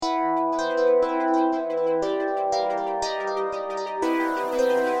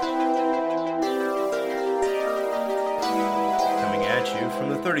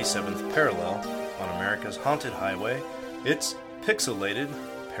37th parallel on America's haunted highway. It's Pixelated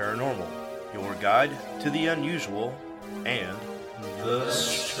Paranormal, your guide to the unusual and the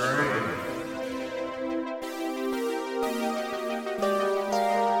strange.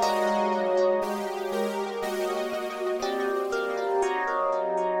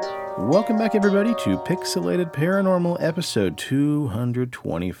 Welcome back, everybody, to Pixelated Paranormal, episode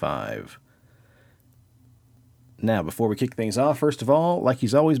 225. Now, before we kick things off, first of all, like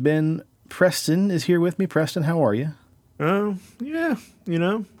he's always been, Preston is here with me. Preston, how are you? Yeah,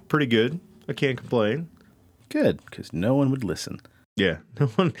 pretty good. I can't complain. Good, because no one would listen. Yeah,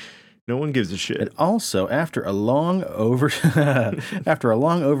 no one gives a shit. And also, after a long overdue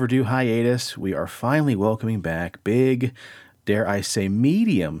hiatus, we are finally welcoming back big, dare I say,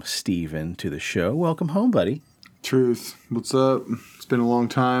 medium Steven to the show. Welcome home, buddy. Truth. What's up? It's been a long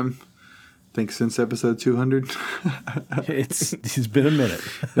time. I think since episode 200. It's been a minute.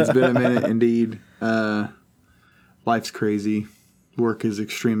 It's been a minute, indeed. Life's crazy. Work is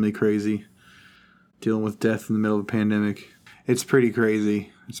extremely crazy. Dealing with death in the middle of a pandemic. It's pretty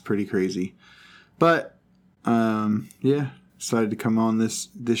crazy. But, yeah, decided to come on this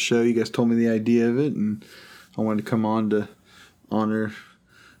show. You guys told me the idea of it, and I wanted to come on to honor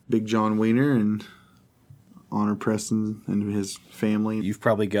Big John Wiener and honor Preston and his family. You've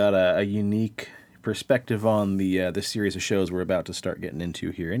probably got a unique perspective on the series of shows we're about to start getting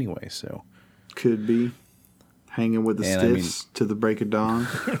into here anyway, so. Could be. Hanging with the stiffs to the break of dawn.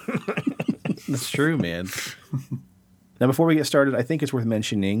 That's true, man. Now, before we get started, I think it's worth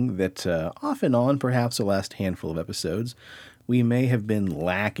mentioning that off and on, perhaps the last handful of episodes, we may have been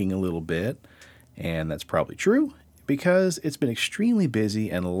lacking a little bit, and that's probably true, because it's been extremely busy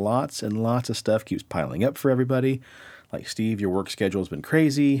and lots of stuff keeps piling up for everybody. Like, Steve, your work schedule has been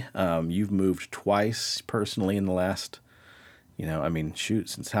crazy. You've moved twice personally in the last,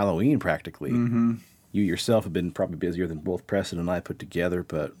 since Halloween practically. Mm-hmm. You yourself have been probably busier than both Preston and I put together,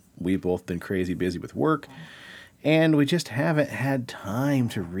 but we've both been crazy busy with work, and we just haven't had time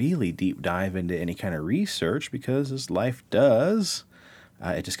to really deep dive into any kind of research because, as life does,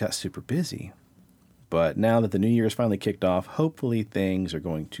 it just got super busy. But now that the new year is finally kicked off, hopefully things are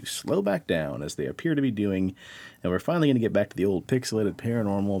going to slow back down as they appear to be doing, and we're finally going to get back to the old pixelated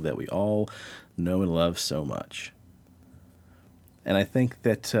paranormal that we all know and love so much. And I think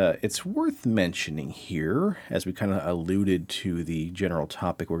that it's worth mentioning here, as we kind of alluded to the general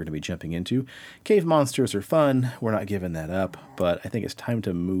topic we're going to be jumping into. Cave monsters are fun. We're not giving that up. But I think it's time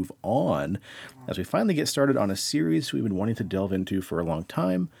to move on as we finally get started on a series we've been wanting to delve into for a long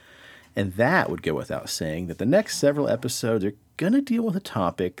time. And that would go without saying that the next several episodes are going to deal with a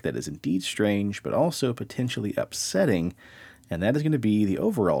topic that is indeed strange, but also potentially upsetting. And that is going to be the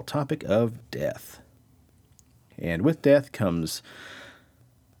overall topic of death. And with death comes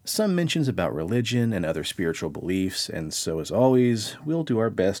some mentions about religion and other spiritual beliefs, and so as always, we'll do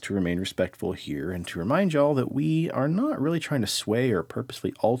our best to remain respectful here and to remind y'all that we are not really trying to sway or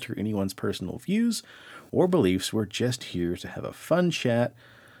purposely alter anyone's personal views or beliefs. We're just here to have a fun chat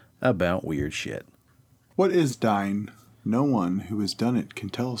about weird shit. What is dying? No one who has done it can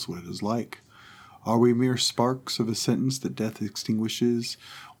tell us what it is like. Are we mere sparks of a sentence that death extinguishes,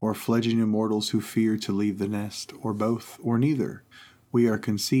 or fledgling immortals who fear to leave the nest, or both, or neither? We are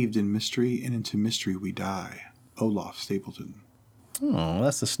conceived in mystery, and into mystery we die. Olaf Stapleton. Oh,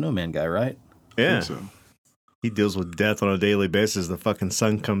 that's the snowman guy, right? Yeah. I think so. He deals with death on a daily basis. The fucking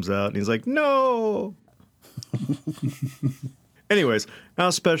sun comes out, and he's like, no! Anyways, how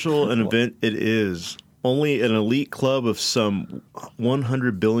special an event it is. Only an elite club of some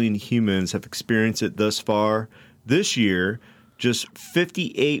 100 billion humans have experienced it thus far. This year, just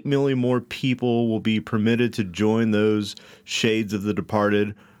 58 million more people will be permitted to join those shades of the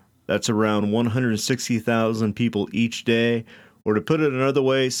departed. That's around 160,000 people each day. Or to put it another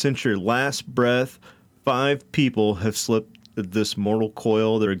way, since your last breath, 5 people have slipped this mortal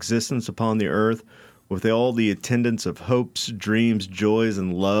coil, their existence upon the earth, with all the attendance of hopes, dreams, joys,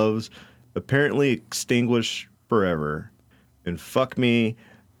 and loves, apparently extinguished forever. And fuck me,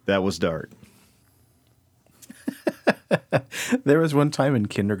 that was dark. There was one time in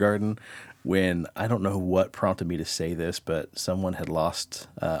kindergarten when, I don't know what prompted me to say this, but someone had lost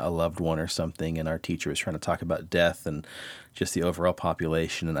a loved one or something, and our teacher was trying to talk about death and just the overall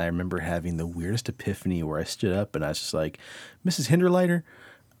population. And I remember having the weirdest epiphany where I stood up and I was just like, Mrs. Hinderleiter,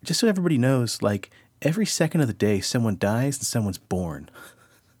 just so everybody knows, like, every second of the day someone dies and someone's born.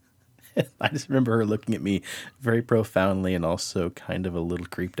 I just remember her looking at me very profoundly and also kind of a little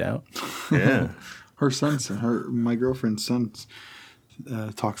creeped out. Yeah. My girlfriend's son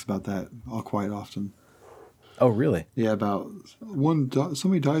talks about that quite often. Oh, really? Yeah, about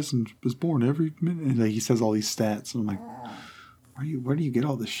somebody dies and was born every minute. And like, he says all these stats. And I'm like, where do you get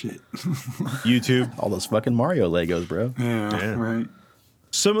all this shit? YouTube. All those fucking Mario Legos, bro. Yeah, right.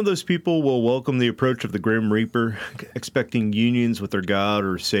 Some of those people will welcome the approach of the Grim Reaper, expecting unions with their god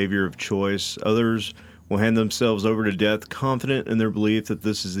or savior of choice. Others will hand themselves over to death, confident in their belief that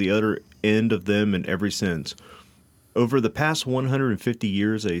this is the utter end of them in every sense. Over the past 150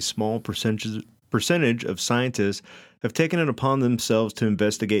 years, a small percentage of scientists have taken it upon themselves to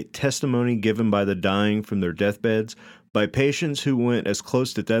investigate testimony given by the dying from their deathbeds, by patients who went as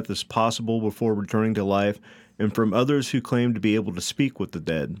close to death as possible before returning to life, and from others who claim to be able to speak with the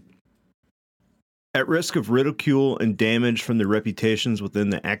dead. At risk of ridicule and damage from their reputations within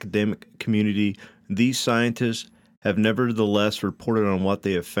the academic community, these scientists have nevertheless reported on what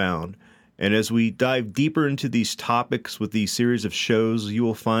they have found. And as we dive deeper into these topics with these series of shows, you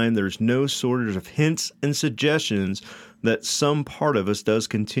will find there's no shortage of hints and suggestions that some part of us does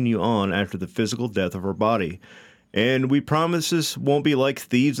continue on after the physical death of our body. And we promise this won't be like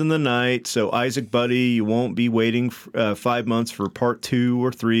Thieves in the Night. So, Isaac, buddy, you won't be waiting 5 months for part 2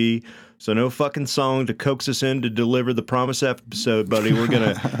 or 3. So, no fucking song to coax us in to deliver the promised episode, buddy. We're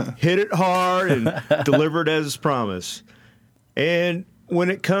going to hit it hard and deliver it as promised. And when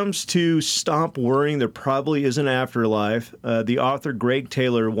it comes to stop worrying, there probably is an afterlife. The author, Greg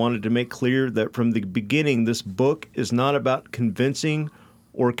Taylor, wanted to make clear that from the beginning, this book is not about convincing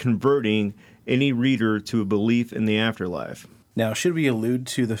or converting any reader to a belief in the afterlife. Now, should we allude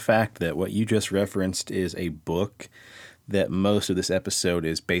to the fact that what you just referenced is a book that most of this episode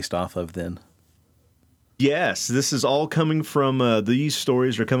is based off of then? Yes, this is all coming from, these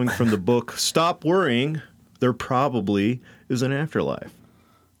stories are coming from the book Stop Worrying, There Probably is an Afterlife.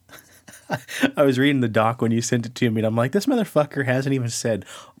 I was reading the doc when you sent it to me, and I'm like, this motherfucker hasn't even said,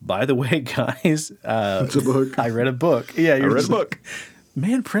 by the way, guys, It's a book. I read a book. Yeah, I read a book.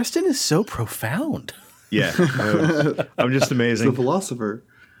 Man, Preston is so profound. Yeah, I'm just He's amazing. a philosopher.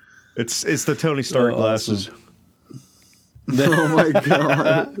 It's the Tony Stark glasses. Oh my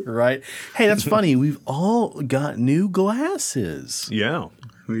god. Right. Hey, that's funny. We've all got new glasses. Yeah.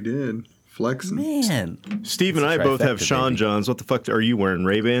 We did. Flexing. Man. Steve and I It's a both have trifecta, Sean baby. Johns. What the fuck are you wearing?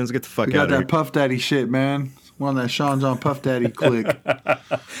 Ray-Bans? Get the fuck We got out of that here. Puff Daddy shit, man. We're on that Sean John Puff Daddy click.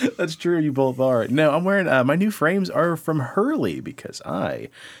 That's true. You both are. No, I'm wearing my new frames are from Hurley because I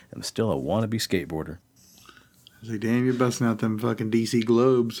am still a wannabe skateboarder. I was like, damn, you're busting out them fucking DC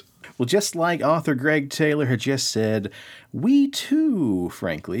globes. Well, just like author Greg Taylor had just said, we too,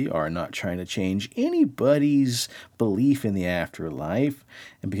 frankly, are not trying to change anybody's belief in the afterlife.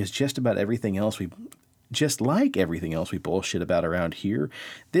 And because just like everything else we bullshit about around here,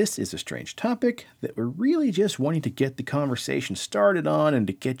 this is a strange topic that we're really just wanting to get the conversation started on and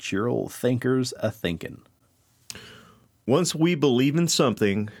to get your old thinkers a-thinking. Once we believe in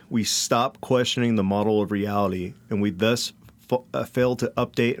something, we stop questioning the model of reality, and we thus fail to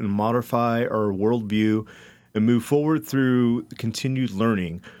update and modify our worldview and move forward through continued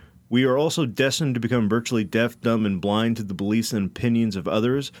learning. We are also destined to become virtually deaf, dumb, and blind to the beliefs and opinions of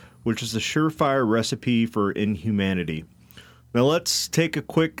others, which is a surefire recipe for inhumanity. Now let's take a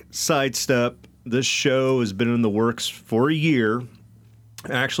quick sidestep. This show has been in the works for a year.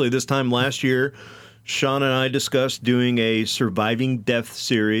 Actually, this time last year, Sean and I discussed doing a surviving death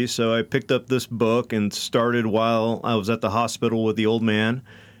series, so I picked up this book and started while I was at the hospital with the old man,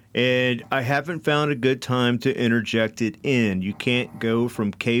 and I haven't found a good time to interject it in. You can't go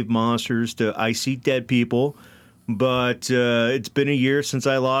from cave monsters to I see dead people, but it's been a year since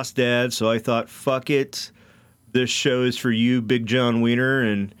I lost Dad, so I thought, fuck it, this show is for you, Big John Wiener,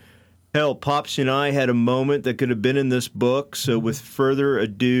 and hell, Pops and I had a moment that could have been in this book, so with further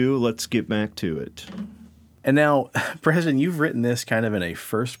ado, let's get back to it. And now, President, you've written this kind of in a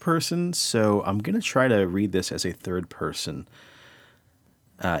first person, so I'm going to try to read this as a third person,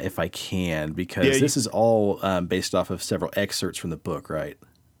 if I can, because this is all based off of several excerpts from the book, right?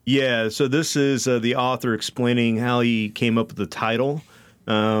 Yeah, so this is the author explaining how he came up with the title,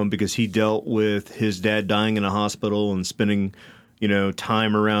 because he dealt with his dad dying in a hospital and spending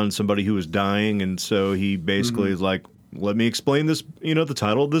time around somebody who was dying, and so he basically is like, let me explain this, the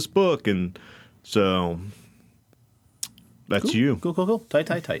title of this book, and so that's cool. you. Cool.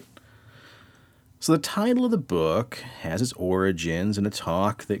 Tight. So the title of the book has its origins in a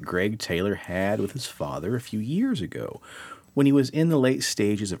talk that Greg Taylor had with his father a few years ago when he was in the late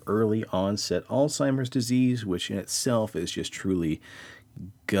stages of early onset Alzheimer's disease, which in itself is just truly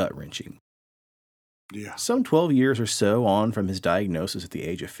gut-wrenching. Yeah. Some 12 years or so on from his diagnosis at the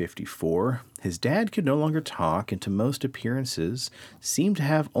age of 54, his dad could no longer talk and to most appearances seemed to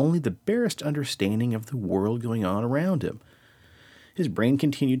have only the barest understanding of the world going on around him. His brain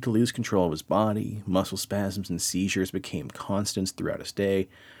continued to lose control of his body, muscle spasms and seizures became constants throughout his day,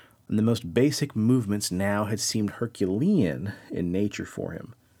 and the most basic movements now had seemed Herculean in nature for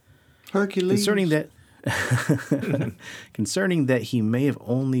him. Hercules. Concerning that he may have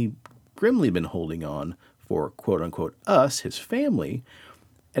only grimly been holding on for quote-unquote us, his family,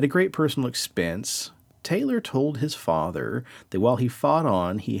 at a great personal expense, Taylor told his father that while he fought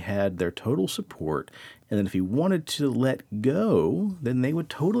on, he had their total support, and that if he wanted to let go, then they would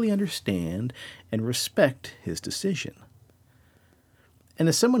totally understand and respect his decision. And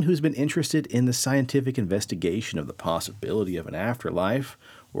as someone who's been interested in the scientific investigation of the possibility of an afterlife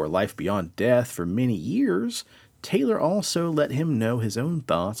or a life beyond death for many years, Taylor also let him know his own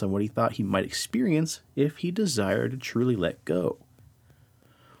thoughts on what he thought he might experience if he desired to truly let go.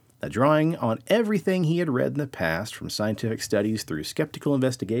 Now, drawing on everything he had read in the past, from scientific studies through skeptical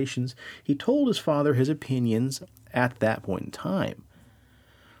investigations, he told his father his opinions at that point in time.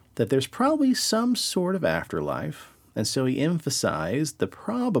 That there's probably some sort of afterlife, and so he emphasized the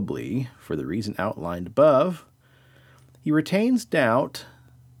probably for the reason outlined above. He retains doubt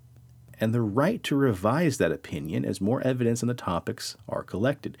and the right to revise that opinion as more evidence on the topics are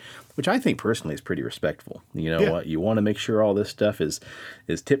collected, which I think personally is pretty respectful. You know what? You want to make sure all this stuff is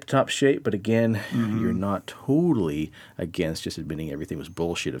tip-top shape, but again, you're not totally against just admitting everything was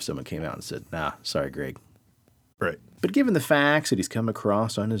bullshit if someone came out and said, nah, sorry, Greg. Right. But given the facts that he's come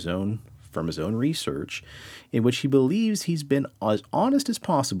across on his own, from his own research, in which he believes he's been as honest as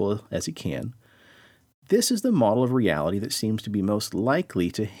possible as he can, this is the model of reality that seems to be most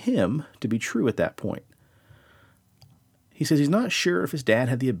likely to him to be true at that point. He says he's not sure if his dad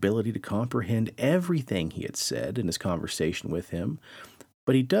had the ability to comprehend everything he had said in his conversation with him,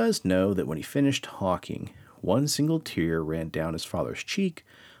 but he does know that when he finished talking, one single tear ran down his father's cheek,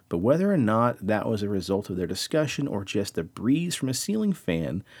 but whether or not that was a result of their discussion or just the breeze from a ceiling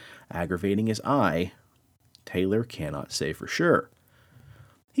fan aggravating his eye, Taylor cannot say for sure.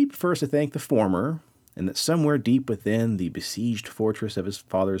 He prefers to think the former, and that somewhere deep within the besieged fortress of his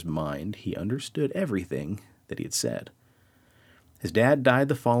father's mind, he understood everything that he had said. His dad died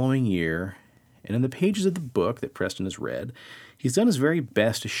the following year, and in the pages of the book that Preston has read, he's done his very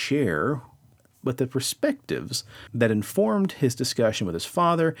best to share with the perspectives that informed his discussion with his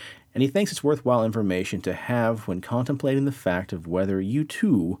father, and he thinks it's worthwhile information to have when contemplating the fact of whether you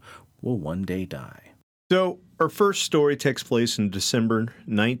too will one day die. So, our first story takes place in December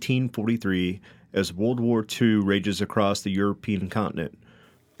 1943 as World War II rages across the European continent.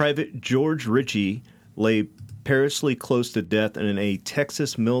 Private George Ritchie lay perilously close to death in a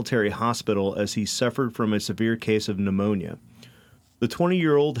Texas military hospital as he suffered from a severe case of pneumonia. The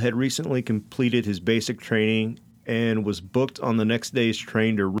 20-year-old had recently completed his basic training and was booked on the next day's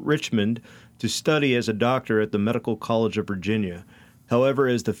train to Richmond to study as a doctor at the Medical College of Virginia. However,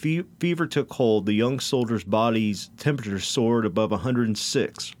 as the fever took hold, the young soldier's body's temperature soared above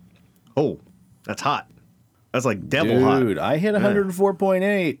 106. Oh, that's hot. That's like devil hot. Dude, I hit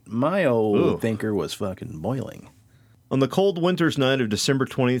 104.8. My old thinker was fucking boiling. On the cold winter's night of December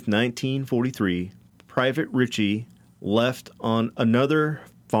 20th, 1943, Private Ritchie left on another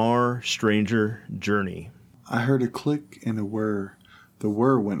far stranger journey. I heard a click and a whir. The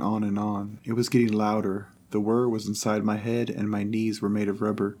whir went on and on. It was getting louder. The whir was inside my head and my knees were made of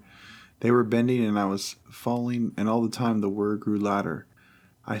rubber. They were bending and I was falling, and all the time the whir grew louder.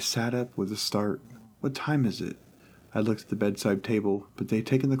 I sat up with a start. What time is it? I looked at the bedside table, but they'd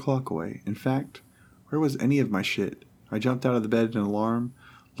taken the clock away. In fact, where was any of my shit? I jumped out of the bed in alarm,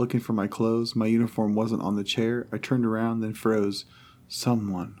 looking for my clothes. My uniform wasn't on the chair. I turned around, then froze.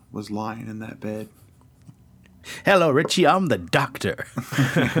 Someone was lying in that bed. Hello, Richie. I'm the doctor.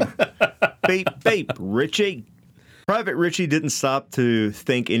 Bape, Richie. Private Ritchie didn't stop to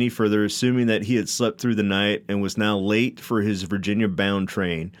think any further, assuming that he had slept through the night and was now late for his Virginia-bound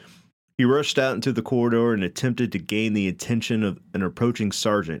train. He rushed out into the corridor and attempted to gain the attention of an approaching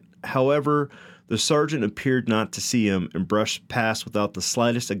sergeant. However, the sergeant appeared not to see him and brushed past without the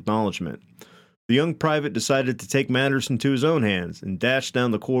slightest acknowledgement. The young private decided to take matters into his own hands and dashed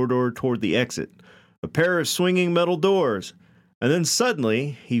down the corridor toward the exit. A pair of swinging metal doors. And then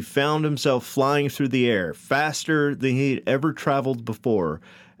suddenly, he found himself flying through the air, faster than he had ever traveled before,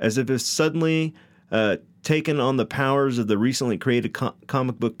 as if it taken on the powers of the recently created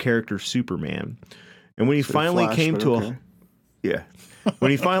comic book character Superman. And when he finally came to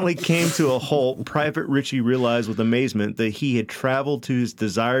when he finally came to a halt, Private Ritchie realized with amazement that he had traveled to his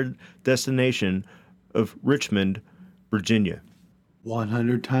desired destination of Richmond, Virginia.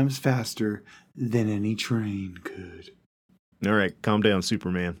 100 times faster than any train could. All right, calm down,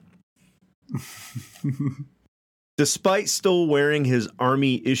 Superman. Despite still wearing his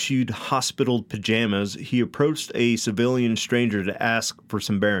army-issued hospital pajamas, he approached a civilian stranger to ask for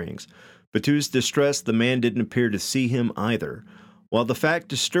some bearings. But to his distress, the man didn't appear to see him either. While the fact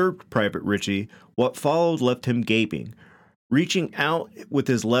disturbed Private Ritchie, what followed left him gaping. Reaching out with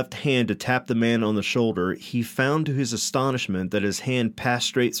his left hand to tap the man on the shoulder, he found to his astonishment that his hand passed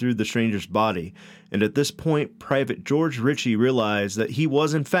straight through the stranger's body, and at this point, Private George Ritchie realized that he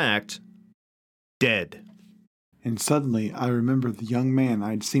was, in fact, dead. And suddenly, I remembered the young man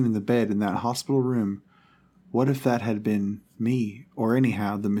I'd seen in the bed in that hospital room. What if that had been me, or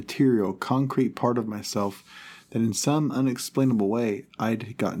anyhow, the material, concrete part of myself that in some unexplainable way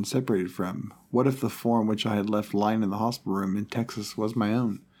I'd gotten separated from? What if the form which I had left lying in the hospital room in Texas was my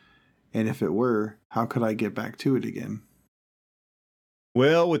own? And if it were, how could I get back to it again?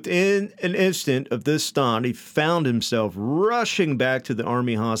 Well, within an instant of this thought, he found himself rushing back to the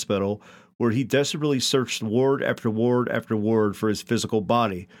Army hospital, where he desperately searched ward after ward after ward for his physical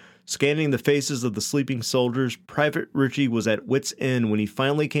body. Scanning the faces of the sleeping soldiers, Private Ritchie was at wit's end when he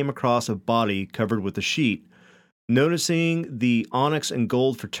finally came across a body covered with a sheet. Noticing the onyx and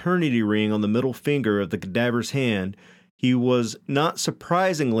gold fraternity ring on the middle finger of the cadaver's hand, he was not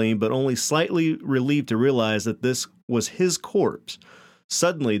surprisingly, but only slightly relieved to realize that this was his corpse.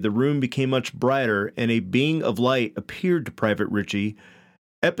 Suddenly, the room became much brighter, and a being of light appeared to Private Ritchie.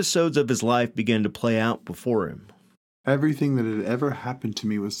 Episodes of his life began to play out before him. Everything that had ever happened to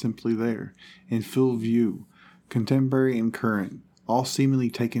me was simply there, in full view, contemporary and current, all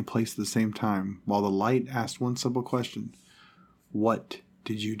seemingly taking place at the same time, while the light asked one simple question: what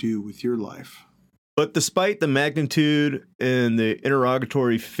did you do with your life? But despite the magnitude and the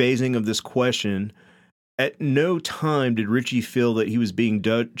interrogatory phasing of this question, at no time did Ritchie feel that he was being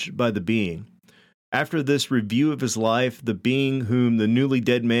judged by the being. After this review of his life, the being whom the newly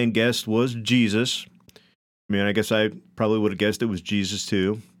dead man guessed was Jesus. I mean, I guess I probably would have guessed it was Jesus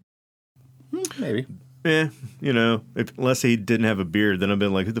too. Maybe. Unless he didn't have a beard, then I've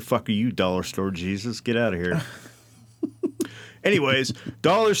been like, who the fuck are you, dollar store Jesus? Get out of here. Anyways,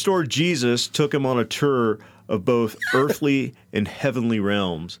 dollar store Jesus took him on a tour of both earthly and heavenly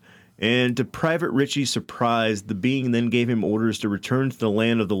realms. And to Private Ritchie's surprise, the being then gave him orders to return to the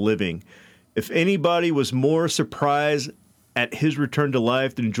land of the living. If anybody was more surprised at his return to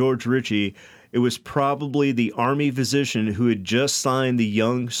life than George Ritchie, it was probably the Army physician who had just signed the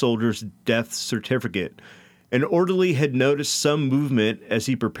young soldier's death certificate. An orderly had noticed some movement as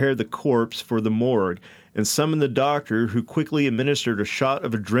he prepared the corpse for the morgue and summoned the doctor, who quickly administered a shot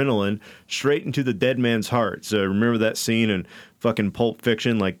of adrenaline straight into the dead man's heart. So remember that scene in fucking Pulp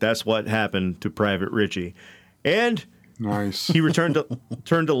Fiction? Like, that's what happened to Private Ritchie. And Nice. he returned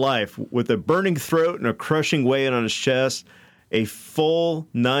to life with a burning throat and a crushing weight on his chest, a full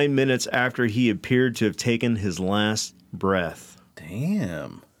 9 minutes after he appeared to have taken his last breath.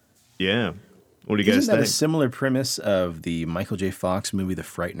 Damn. Yeah. What do you guys Isn't that think? a similar premise of the Michael J. Fox movie, The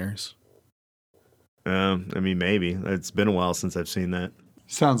Frighteners? I mean, maybe. It's been a while since I've seen that.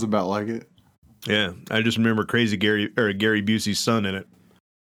 Sounds about like it. Yeah, I just remember Crazy Gary Busey's son in it.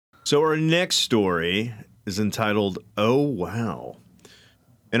 So our next story is entitled, Oh, Wow.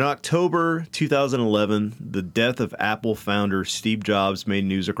 In October 2011, the death of Apple founder Steve Jobs made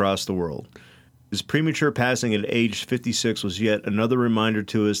news across the world. His premature passing at age 56 was yet another reminder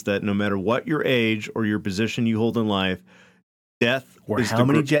to us that no matter what your age or your position you hold in life, death Or is how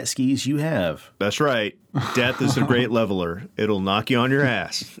many jet skis you have. That's right. Death is the great leveler. It'll knock you on your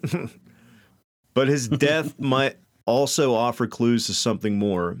ass. But his death might also offer clues to something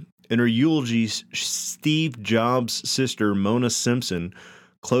more. In her eulogy, Steve Jobs' sister, Mona Simpson,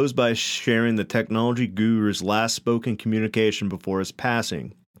 closed by sharing the technology guru's last spoken communication before his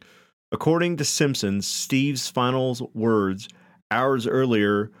passing. According to Simpson, Steve's final words hours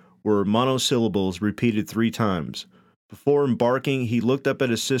earlier were monosyllables repeated 3 times. Before embarking, he looked up at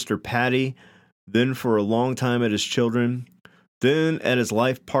his sister Patty, then for a long time at his children, then at his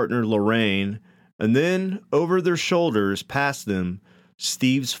life partner Lorraine, and then over their shoulders past them,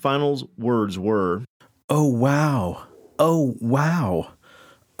 Steve's final words were, Oh, wow. Oh, wow.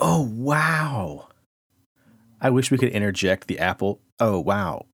 Oh, wow. I wish we could interject the Apple. Oh,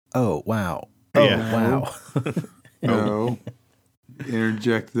 wow. Oh, wow. Oh, Yeah. wow. Oh.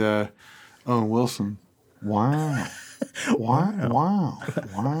 Interject the Owen Wilson. Wow. Wow.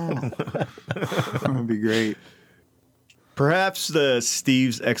 That'd be great. Perhaps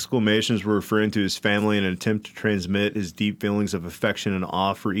Steve's exclamations were referring to his family in an attempt to transmit his deep feelings of affection and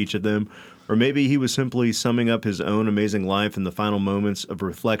awe for each of them, Or maybe he was simply summing up his own amazing life in the final moments of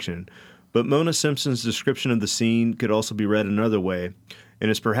reflection. But Mona Simpson's description of the scene could also be read another way,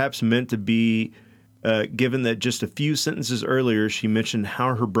 and is perhaps meant to be given that just a few sentences earlier she mentioned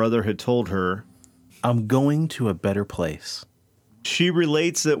how her brother had told her, "I'm going to a better place." She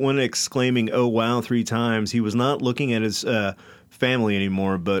relates that when exclaiming, "Oh wow," 3 times, he was not looking at his family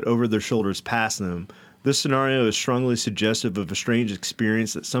anymore, but over their shoulders past them. This scenario is strongly suggestive of a strange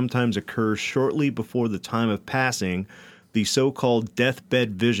experience that sometimes occurs shortly before the time of passing, the so-called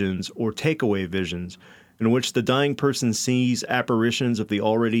deathbed visions or takeaway visions, in which the dying person sees apparitions of the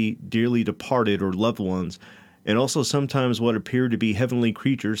already dearly departed or loved ones, and also sometimes what appear to be heavenly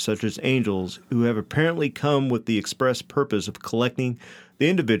creatures such as angels, who have apparently come with the express purpose of collecting the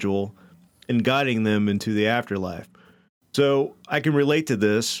individual and guiding them into the afterlife. So I can relate to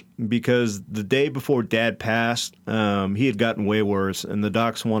this because the day before Dad passed, he had gotten way worse, and the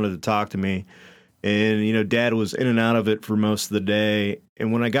docs wanted to talk to me. And, Dad was in and out of it for most of the day.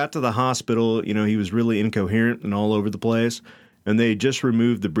 And when I got to the hospital, he was really incoherent and all over the place. And they just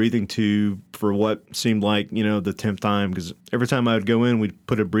removed the breathing tube for what seemed like, the 10th time. Because every time I would go in, we'd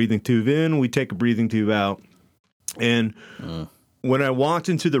put a breathing tube in, we'd take a breathing tube out. And when I walked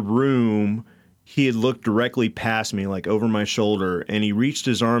into the room, he had looked directly past me, like over my shoulder. And he reached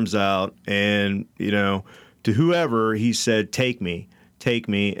his arms out and, to whoever, he said, take me.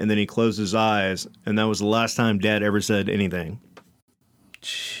 And then he closed his eyes. And that was the last time Dad ever said anything.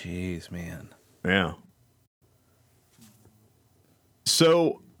 Jeez, man. Yeah.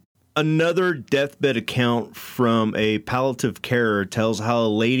 So another deathbed account from a palliative carer tells how a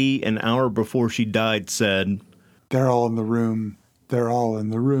lady an hour before she died said, "They're all in the room. They're all in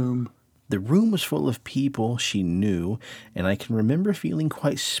the room." The room was full of people she knew, and I can remember feeling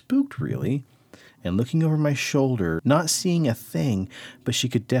quite spooked, really, and looking over my shoulder, not seeing a thing, but she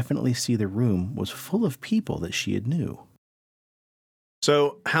could definitely see the room was full of people that she had knew.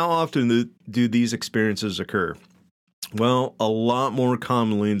 So how often do these experiences occur? Well, a lot more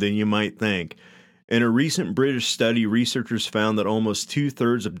commonly than you might think. In a recent British study, researchers found that almost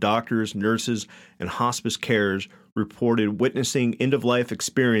 2/3 of doctors, nurses, and hospice carers reported witnessing end-of-life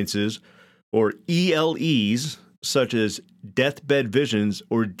experiences, or ELEs, such as deathbed visions,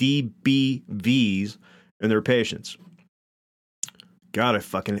 or DBVs, in their patients. God, I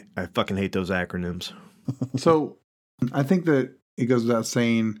fucking hate those acronyms. So, I think that it goes without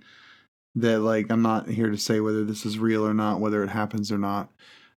saying that, like, I'm not here to say whether this is real or not, whether it happens or not,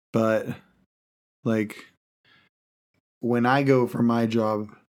 but, like, when I go for my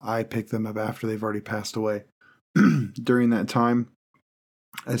job, I pick them up after they've already passed away. During that time,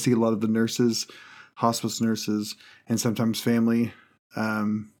 I see a lot of the nurses, hospice nurses, and sometimes family.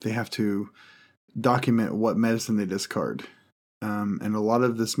 They have to document what medicine they discard. And a lot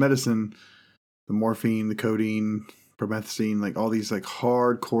of this medicine, the morphine, the codeine, promethazine, like all these like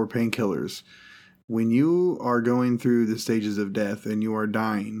hardcore painkillers, when you are going through the stages of death and you are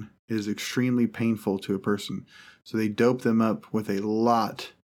dying, it is extremely painful to a person. So they dope them up with a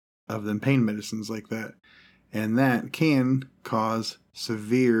lot of them pain medicines like that. And that can cause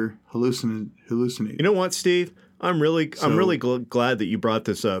severe hallucinating. You know what, Steve? I'm really glad that you brought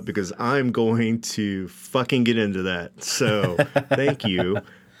this up because I'm going to fucking get into that. So thank you.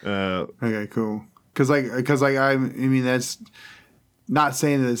 Okay, cool. Because I mean, that's not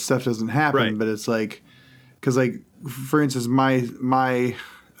saying that this stuff doesn't happen, right. But it's like, because like, for instance, my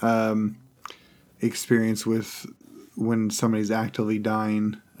experience with when somebody's actively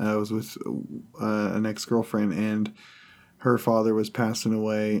dying, I was with an ex-girlfriend, and her father was passing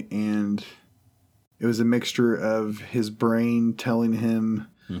away, and it was a mixture of his brain telling him,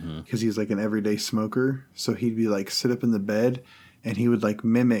 because he's like an everyday smoker, so he'd be like sit up in the bed, and he would like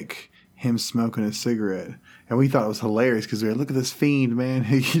mimic him smoking a cigarette, and we thought it was hilarious because we were, look at this fiend, man,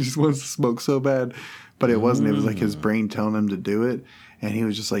 he just wants to smoke so bad, but it wasn't. It was like his brain telling him to do it, and he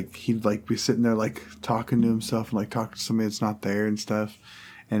was just like, he'd like be sitting there like talking to himself and like talking to somebody that's not there and stuff.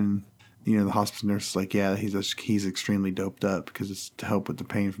 And, you know, the hospice nurse is like, yeah, he's extremely doped up because it's to help with the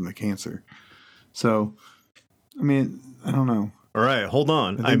pain from the cancer. So, I mean, I don't know. All right, hold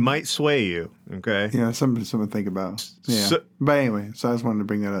on. I might sway you, okay? Yeah, something to think about. Yeah. But anyway, so I just wanted to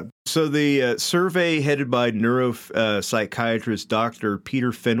bring that up. So the survey headed by neuropsychiatrist Dr.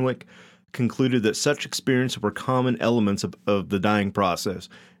 Peter Fenwick concluded that such experiences were common elements of the dying process,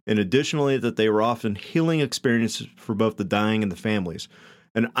 and additionally that they were often healing experiences for both the dying and the families.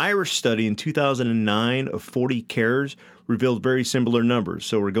 An Irish study in 2009 of 40 carers revealed very similar numbers.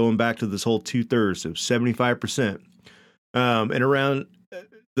 So we're going back to this whole 2/3, so 75%. And around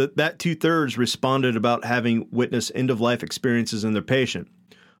that 2/3 responded about having witnessed end-of-life experiences in their patient.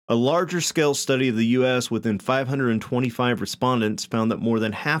 A larger scale study of the U.S. within 525 respondents found that more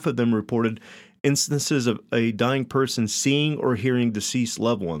than half of them reported instances of a dying person seeing or hearing deceased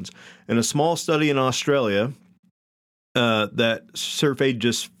loved ones. And a small study in Australia that surveyed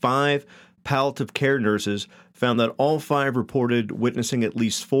just 5 palliative care nurses found that all 5 reported witnessing at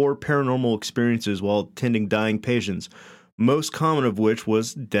least 4 paranormal experiences while tending dying patients, most common of which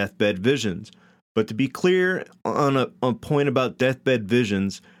was deathbed visions. But to be clear on a point about deathbed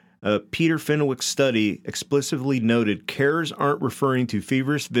visions, Peter Fenwick's study explicitly noted carers aren't referring to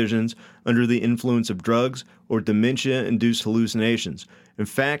feverish visions under the influence of drugs or dementia-induced hallucinations. In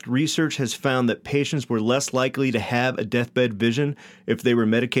fact, research has found that patients were less likely to have a deathbed vision if they were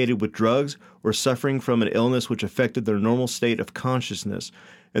medicated with drugs or suffering from an illness which affected their normal state of consciousness.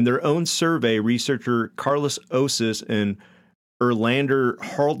 In their own survey, researcher Carlos Osis and Erlander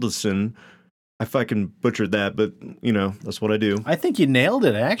Haraldsson, I fucking butchered that, but, you know, that's what I do. I think you nailed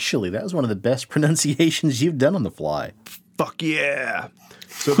it, actually. That was one of the best pronunciations you've done on the fly. Fuck yeah.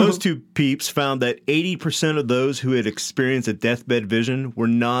 So those two peeps found that 80% of those who had experienced a deathbed vision were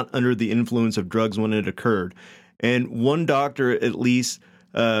not under the influence of drugs when it occurred. And one doctor, at least,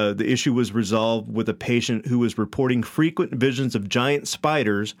 the issue was resolved with a patient who was reporting frequent visions of giant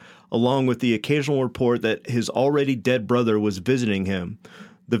spiders, along with the occasional report that his already dead brother was visiting him.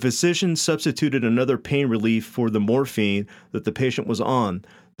 The physician substituted another pain relief for the morphine that the patient was on.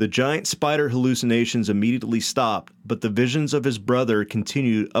 The giant spider hallucinations immediately stopped, but the visions of his brother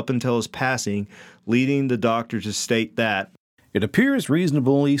continued up until his passing, leading the doctor to state that it appears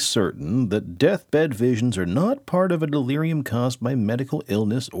reasonably certain that deathbed visions are not part of a delirium caused by medical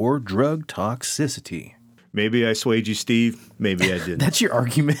illness or drug toxicity. Maybe I swayed you, Steve. Maybe I didn't. That's your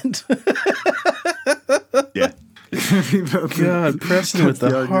argument? Yeah. God, Preston with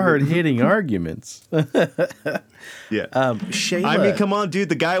the hard-hitting arguments. Yeah. Shayla. I mean, come on, dude.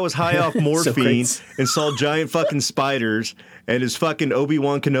 The guy was high off morphine and saw giant fucking spiders, and his fucking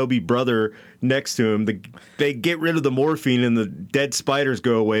Obi-Wan Kenobi brother next to him. They get rid of the morphine and the dead spiders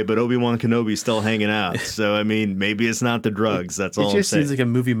go away, but Obi-Wan Kenobi's still hanging out. So, I mean, maybe it's not the drugs. That's all I'm saying. It just seems like a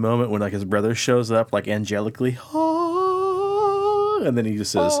movie moment when like his brother shows up like angelically, and then he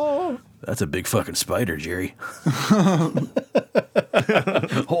just says, "That's a big fucking spider, Jerry."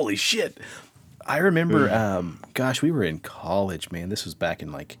 Holy shit. I remember, we were in college, man. This was back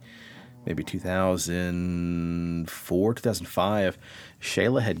in like maybe 2004, 2005.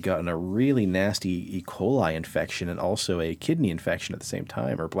 Shayla had gotten a really nasty E. coli infection and also a kidney infection at the same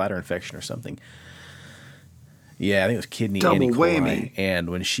time, or bladder infection or something. Yeah, I think it was kidney and E. coli. Whammy.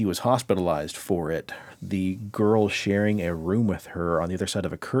 And when she was hospitalized for it, the girl sharing a room with her on the other side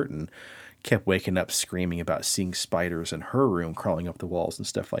of a curtain kept waking up screaming about seeing spiders in her room crawling up the walls and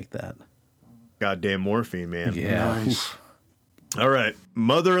stuff like that. Goddamn morphine, man. Yeah. Nice. All right.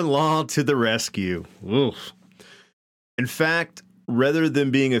 Mother-in-law to the rescue. Oof. In fact, rather than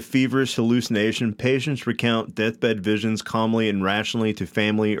being a feverish hallucination, patients recount deathbed visions calmly and rationally to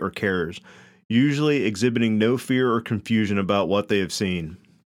family or carers, usually exhibiting no fear or confusion about what they have seen.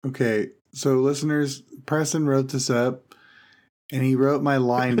 Okay, so listeners, Preston wrote this up, and he wrote my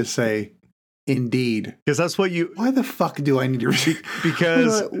line to say, "Indeed." Because that's what you... Why the fuck do I need to read?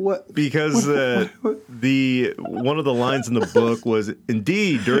 Because what? the one of the lines in the book was,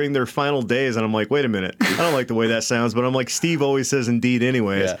 "Indeed, during their final days," and I'm like, wait a minute, I don't like the way that sounds, but I'm like, Steve always says "indeed"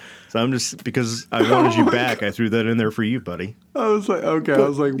 anyways. Yeah. So I'm just, because I wanted you back, I threw that in there for you, buddy. I was like, okay, I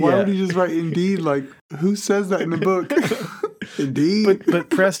was like, why would he just write "indeed"? Like, who says that in the book? Indeed. But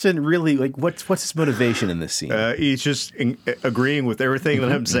Preston, really, like, what's his motivation in this scene? He's just agreeing with everything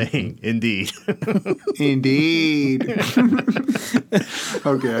that I'm saying. Indeed. Indeed.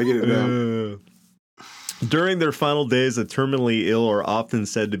 Okay, I get it now. During their final days, the terminally ill are often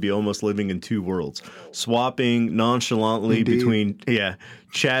said to be almost living in two worlds, swapping nonchalantly between,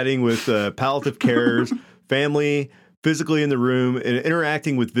 chatting with palliative carers, family, physically in the room, and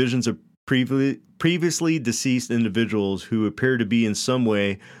interacting with visions of previously deceased individuals who appear to be in some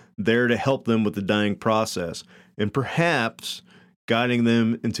way there to help them with the dying process, and perhaps guiding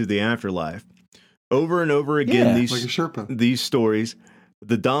them into the afterlife. Over and over again, like a Sherpa. These stories,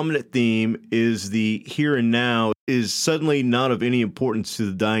 the dominant theme is the here and now is suddenly not of any importance to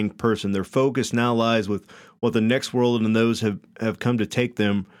the dying person. Their focus now lies with what the next world and those have come to take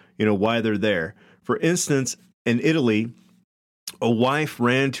them, why they're there. For instance, in Italy, a wife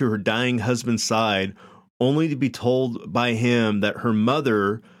ran to her dying husband's side only to be told by him that her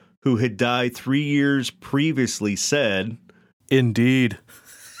mother, who had died 3 years previously, said, "Indeed."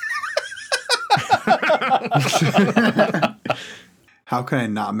 How can I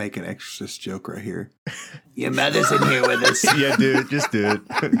not make an Exorcist joke right here? Your mother's in here with us. Yeah, do it. Just do it.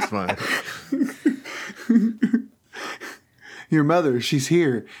 It's fine. Your mother, she's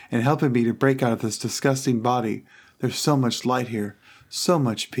here and helping me to break out of this disgusting body. There's so much light here. So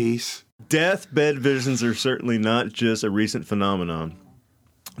much peace. Deathbed visions are certainly not just a recent phenomenon.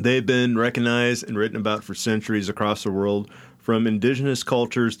 They've been recognized and written about for centuries across the world, from indigenous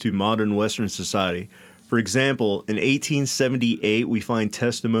cultures to modern Western society. For example, in 1878, we find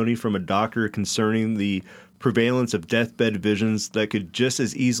testimony from a doctor concerning the prevalence of deathbed visions that could just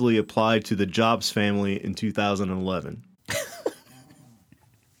as easily apply to the Jobs family in 2011. I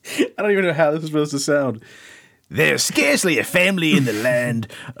don't even know how this is supposed to sound. There's scarcely a family in the land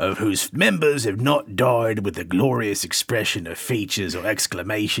of whose members have not died with a glorious expression of features or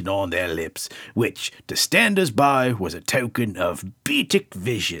exclamation on their lips, which, to standers-by, was a token of beatific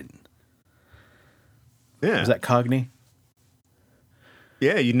vision. Yeah. Was that Cogni?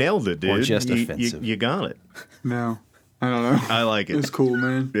 Yeah, you nailed it, dude. Or just offensive? You got it. No, I don't know. I like it. It's cool,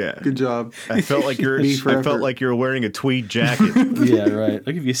 man. Yeah. Good job. I felt like you were wearing a tweed jacket. Yeah, right.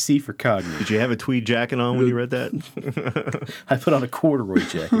 I'll give you a C for Cogni. Did you have a tweed jacket on when you read that? I put on a corduroy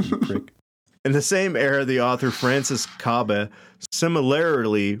jacket, you prick. In the same era, the author Francis Cabe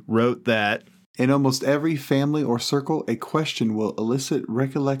similarly wrote that In almost every family or circle, a question will elicit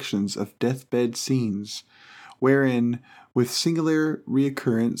recollections of deathbed scenes, wherein, with singular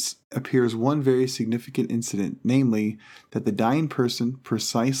reoccurrence, appears one very significant incident, namely, that the dying person,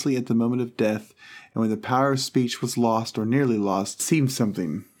 precisely at the moment of death, and when the power of speech was lost or nearly lost, seemed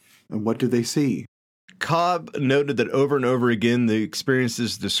something. And what do they see? Cobb noted that over and over again the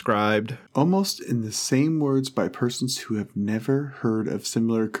experiences described, Almost in the same words by persons who have never heard of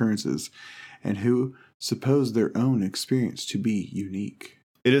similar occurrences, and who suppose their own experience to be unique.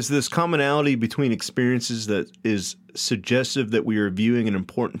 it is this commonality between experiences that is suggestive that we are viewing an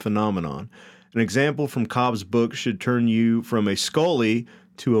important phenomenon. An example from Cobb's book should turn you from a Scully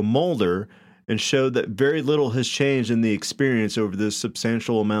to a Mulder and show that very little has changed in the experience over this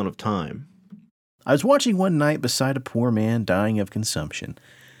substantial amount of time. I was watching one night beside a poor man dying of consumption.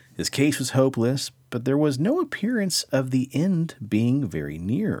 His case was hopeless, but there was no appearance of the end being very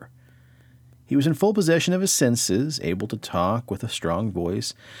near. He was in full possession of his senses, able to talk with a strong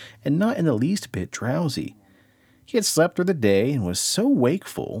voice, and not in the least bit drowsy. He had slept through the day and was so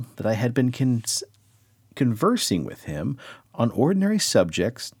wakeful that I had been conversing with him on ordinary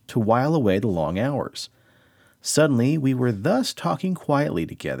subjects to while away the long hours. Suddenly, we were thus talking quietly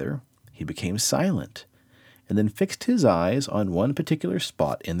together. He became silent, and then fixed his eyes on one particular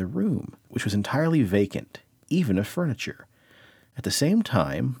spot in the room, which was entirely vacant, even of furniture. At the same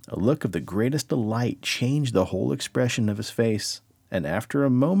time, a look of the greatest delight changed the whole expression of his face, and after a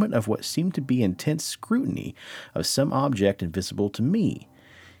moment of what seemed to be intense scrutiny of some object invisible to me,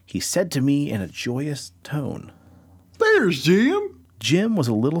 he said to me in a joyous tone, There's Jim! Jim was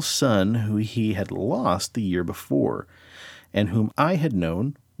a little son who he had lost the year before, and whom I had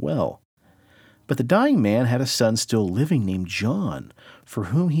known well. But the dying man had a son still living named John, for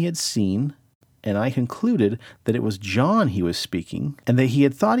whom he had seen, and I concluded that it was John he was speaking, and that he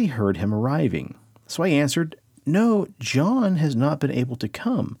had thought he heard him arriving. So I answered, No, John has not been able to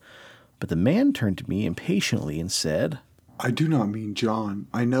come. But the man turned to me impatiently and said, I do not mean John.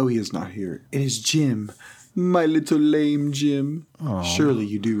 I know he is not here. It is Jim. My little lame Jim. Aw. Surely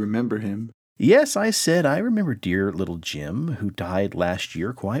you do remember him. Yes, I said, I remember dear little Jim, who died last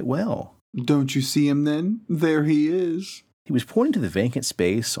year quite well. Don't you see him then? There he is. He was pointing to the vacant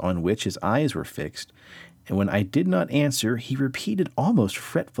space on which his eyes were fixed, and when I did not answer, he repeated almost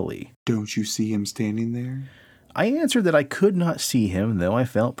fretfully, Don't you see him standing there? I answered that I could not see him, though I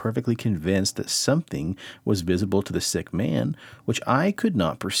felt perfectly convinced that something was visible to the sick man, which I could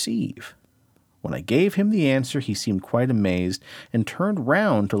not perceive. When I gave him the answer, he seemed quite amazed, and turned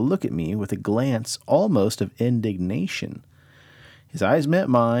round to look at me with a glance almost of indignation. His eyes met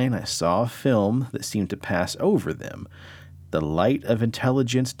mine. I saw a film that seemed to pass over them. The light of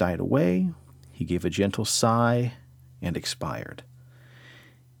intelligence died away. He gave a gentle sigh and expired.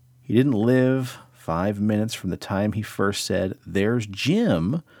 He didn't live 5 minutes from the time he first said, There's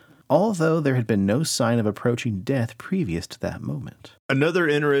Jim, although there had been no sign of approaching death previous to that moment. Another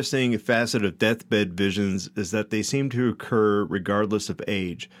interesting facet of deathbed visions is that they seem to occur regardless of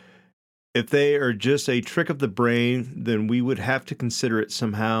age. If they are just a trick of the brain, then we would have to consider it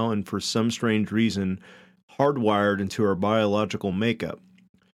somehow and for some strange reason hardwired into our biological makeup.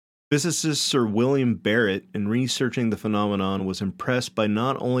 Physicist Sir William Barrett, in researching the phenomenon, was impressed by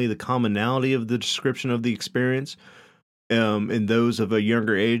not only the commonality of the description of the experience in those of a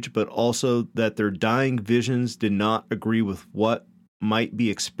younger age, but also that their dying visions did not agree with what might be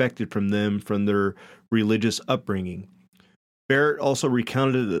expected from them from their religious upbringing. Barrett also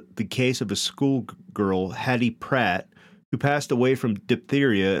recounted the case of a schoolgirl, Hattie Pratt, who passed away from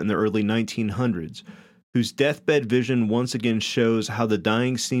diphtheria in the early 1900s, whose deathbed vision once again shows how the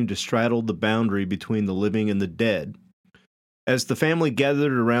dying seemed to straddle the boundary between the living and the dead. As the family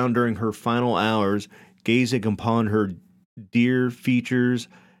gathered around during her final hours, gazing upon her dear features,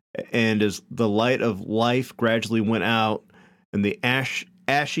 and as the light of life gradually went out and the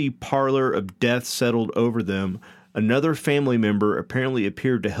ashy parlor of death settled over them, another family member apparently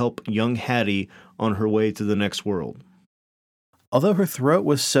appeared to help young Hattie on her way to the next world. Although her throat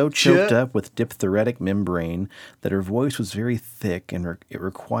was so choked up with diphtheretic membrane that her voice was very thick and it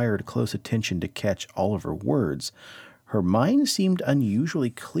required close attention to catch all of her words, her mind seemed unusually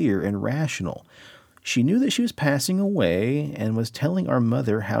clear and rational. She knew that she was passing away and was telling our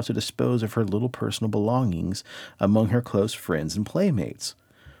mother how to dispose of her little personal belongings among her close friends and playmates.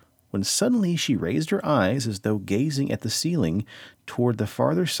 When suddenly she raised her eyes as though gazing at the ceiling toward the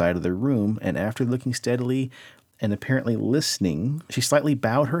farther side of the room, and after looking steadily and apparently listening, she slightly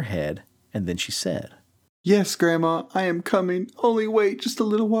bowed her head, and then she said, "Yes, Grandma, I am coming. Only wait just a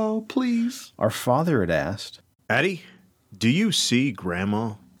little while, please." Our father had asked, "Hattie, do you see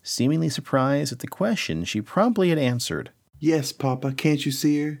Grandma?" Seemingly surprised at the question, she promptly had answered, "Yes, Papa, can't you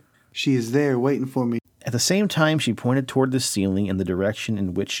see her? She is there waiting for me." At the same time, she pointed toward the ceiling in the direction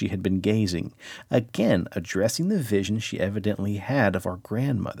in which she had been gazing, again addressing the vision she evidently had of our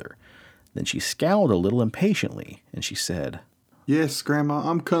grandmother. Then she scowled a little impatiently, and she said, "Yes, Grandma,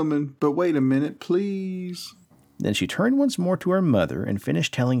 I'm coming, but wait a minute, please." Then she turned once more to our mother and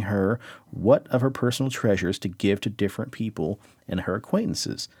finished telling her what of her personal treasures to give to different people and her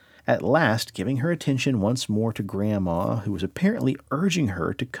acquaintances, at last giving her attention once more to Grandma, who was apparently urging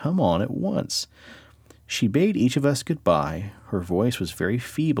her to come on at once. She bade each of us goodbye. Her voice was very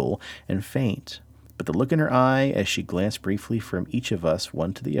feeble and faint, but the look in her eye as she glanced briefly from each of us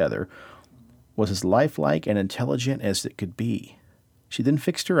one to the other was as lifelike and intelligent as it could be. She then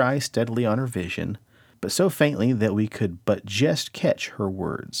fixed her eyes steadily on her vision, but so faintly that we could but just catch her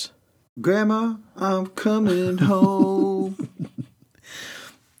words. "Grandma, I'm coming home."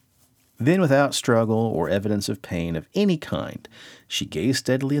 Then, without struggle or evidence of pain of any kind, she gazed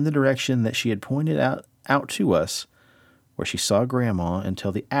steadily in the direction that she had pointed out to us, where she saw Grandma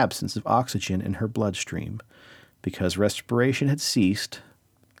until the absence of oxygen in her bloodstream, because respiration had ceased,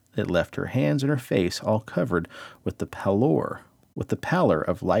 it left her hands and her face all covered with the pallor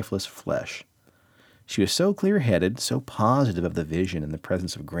of lifeless flesh. She was so clear-headed, so positive of the vision in the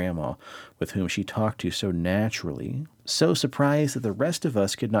presence of Grandma, with whom she talked to so naturally, so surprised that the rest of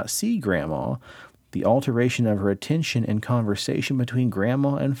us could not see Grandma. The alteration of her attention and conversation between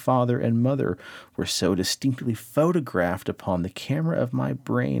Grandma and Father and Mother were so distinctly photographed upon the camera of my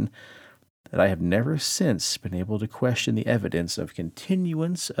brain that I have never since been able to question the evidence of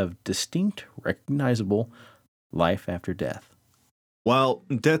continuance of distinct, recognizable life after death. While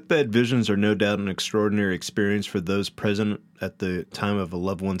deathbed visions are no doubt an extraordinary experience for those present at the time of a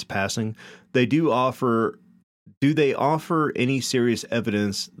loved one's passing, do they offer any serious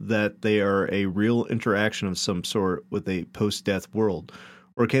evidence that they are a real interaction of some sort with a post-death world?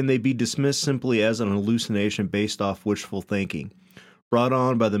 Or can they be dismissed simply as an hallucination based off wishful thinking, brought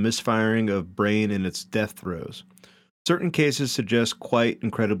on by the misfiring of brain in its death throes? Certain cases suggest quite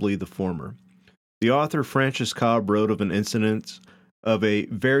incredibly the former. The author Francis Cobb wrote of an incident of a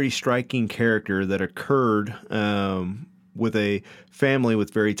very striking character that occurred with a family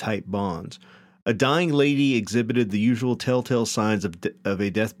with very tight bonds. A dying lady exhibited the usual telltale signs of a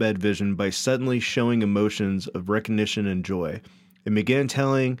deathbed vision by suddenly showing emotions of recognition and joy, and began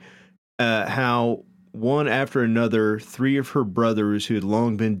telling how one after another 3 of her brothers who had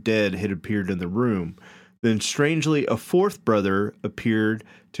long been dead had appeared in the room. Then strangely a 4th brother appeared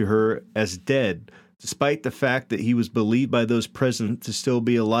to her as dead, despite the fact that he was believed by those present to still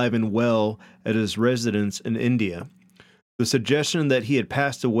be alive and well at his residence in India. The suggestion that he had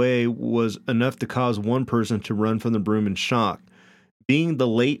passed away was enough to cause one person to run from the room in shock. Being the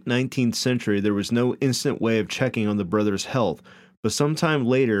late 19th century, there was no instant way of checking on the brother's health, but sometime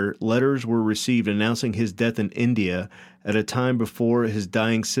later, letters were received announcing his death in India at a time before his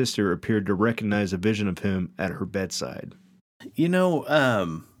dying sister appeared to recognize a vision of him at her bedside.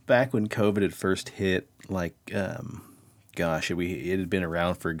 Back when COVID had first hit, it had been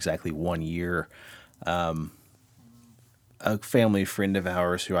around for exactly 1 year. A family friend of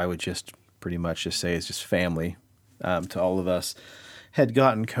ours, who I would just pretty much just say is just family to all of us, had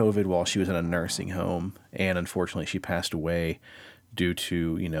gotten COVID while she was in a nursing home, and unfortunately she passed away due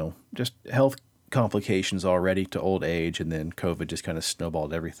to, just health complications already to old age, and then COVID just kind of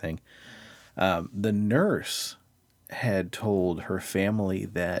snowballed everything. The nurse had told her family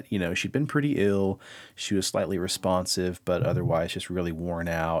that, she'd been pretty ill. She was slightly responsive, but otherwise just really worn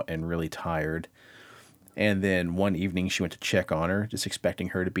out and really tired. And then one evening she went to check on her, just expecting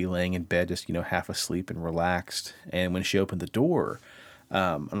her to be laying in bed, just, half asleep and relaxed. And when she opened the door,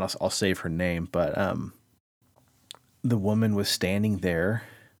 and I'll save her name, but the woman was standing there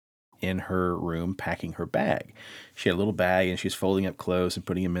in her room packing her bag. She had a little bag and she's folding up clothes and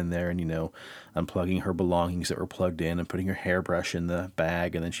putting them in there and, unplugging her belongings that were plugged in and putting her hairbrush in the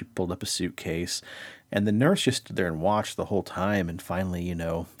bag. And then she pulled up a suitcase, and the nurse just stood there and watched the whole time. And finally,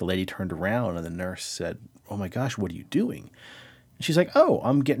 the lady turned around and the nurse said, "Oh my gosh, what are you doing?" And she's like, "Oh,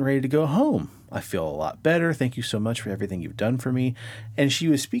 I'm getting ready to go home. I feel a lot better. Thank you so much for everything you've done for me." And she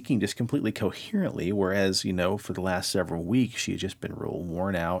was speaking just completely coherently, whereas, for the last several weeks, she had just been real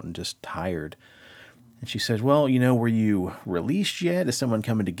worn out and just tired. And she said, "Well, were you released yet? Is someone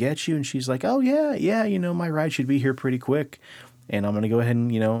coming to get you?" And she's like, "Oh, yeah, my ride should be here pretty quick. And I'm going to go ahead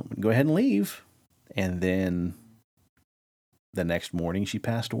and leave." And then the next morning she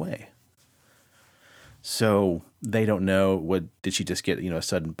passed away. So they don't know, did she just get, a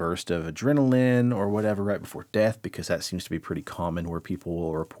sudden burst of adrenaline or whatever right before death? Because that seems to be pretty common, where people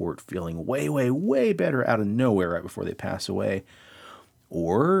will report feeling way, way, way better out of nowhere right before they pass away.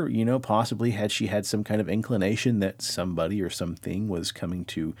 Or, possibly had she had some kind of inclination that somebody or something was coming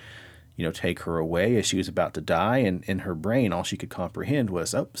to, take her away as she was about to die. And in her brain, all she could comprehend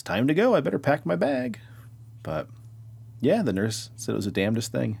was, "Oh, it's time to go. I better pack my bag." But yeah, the nurse said it was the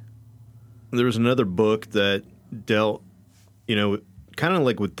damnedest thing. There was another book that dealt, kind of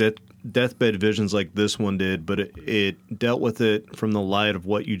like with deathbed visions like this one did, but it dealt with it from the light of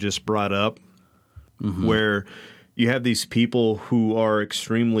what you just brought up, where you have these people who are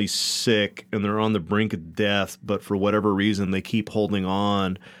extremely sick and they're on the brink of death, but for whatever reason, they keep holding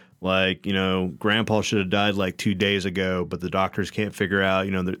on. Like, grandpa should have died like 2 days ago, but the doctors can't figure out,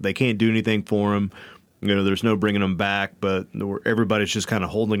 they can't do anything for him. There's no bringing them back, but everybody's just kind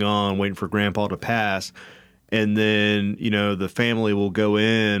of holding on, waiting for grandpa to pass. And then, the family will go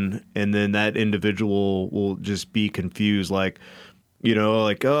in, and then that individual will just be confused, like, "Oh,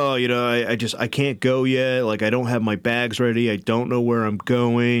 I can't go yet. Like, I don't have my bags ready. I don't know where I'm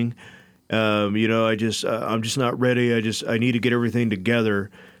going. I'm just not ready. I need to get everything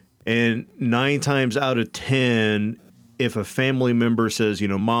together." And 9 times out of 10, if a family member says,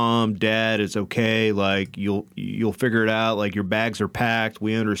 "Mom, Dad, it's okay. Like, you'll figure it out. Like, your bags are packed.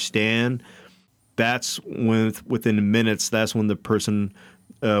 We understand." That's within minutes. That's when the person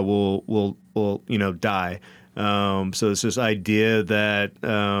will die. So it's this idea that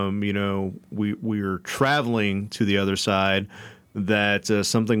we are traveling to the other side. That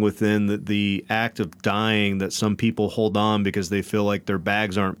something within the act of dying, that some people hold on because they feel like their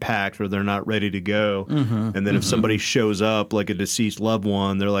bags aren't packed or they're not ready to go. And then if somebody shows up, like a deceased loved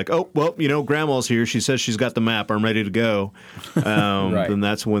one, they're like, "Oh, well, grandma's here. She says she's got the map. I'm ready to go." Right. Then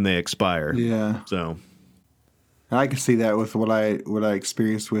that's when they expire. Yeah. So I can see that with what I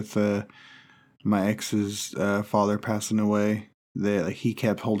experienced with my ex's father passing away. That he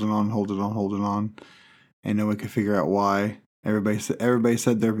kept holding on, and no one could figure out why. Everybody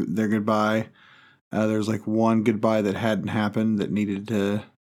said their goodbye. There's like one goodbye that hadn't happened that needed to,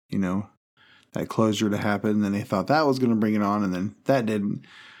 that closure to happen. Then they thought that was going to bring it on, and then that didn't.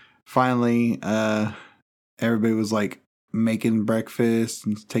 Finally, everybody was like making breakfast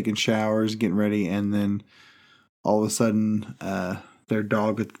and taking showers, getting ready, and then all of a sudden, their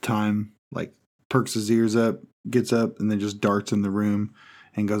dog at the time like perks his ears up, gets up, and then just darts in the room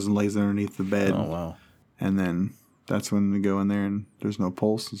and goes and lays underneath the bed. Oh, wow. And then that's when we go in there and there's no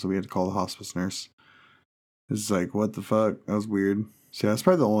pulse, and so we had to call the hospice nurse. It's like, what the fuck? That was weird. So that's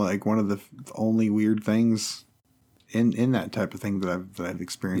probably one of the only weird things in that type of thing that I've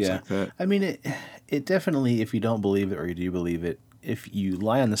experienced like that. I mean, it definitely, if you don't believe it or you do believe it, if you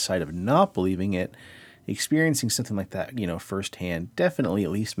lie on the side of not believing it, experiencing something like that, firsthand, definitely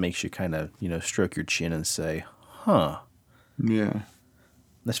at least makes you kind of, stroke your chin and say, "Huh." Yeah.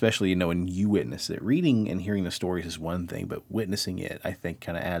 Especially, when you witness it. Reading and hearing the stories is one thing, but witnessing it, I think,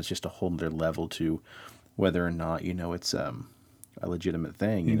 kind of adds just a whole other level to whether or not, it's a legitimate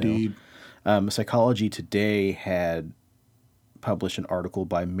thing. Indeed. Psychology Today had published an article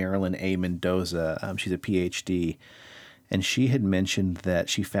by Marilyn A. Mendoza. She's a PhD, and she had mentioned that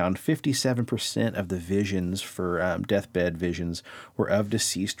she found 57% of the visions for deathbed visions were of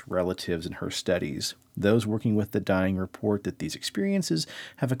deceased relatives in her studies. Those working with the dying report that these experiences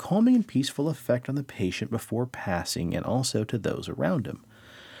have a calming and peaceful effect on the patient before passing and also to those around him.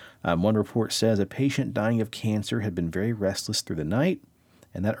 One report says a patient dying of cancer had been very restless through the night,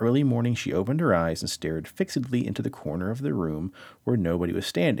 and that early morning she opened her eyes and stared fixedly into the corner of the room where nobody was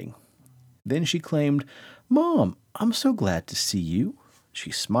standing. Then she claimed, "Mom, I'm so glad to see you."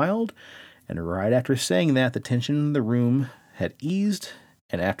 She smiled, and right after saying that, the tension in the room had eased,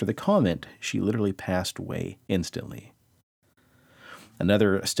 and after the comment, she literally passed away instantly.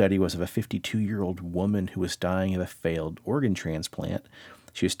 Another study was of a 52-year-old woman who was dying of a failed organ transplant.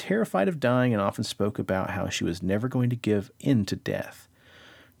 She was terrified of dying and often spoke about how she was never going to give in to death.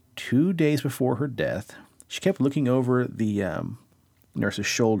 2 days before her death, she kept looking over the nurse's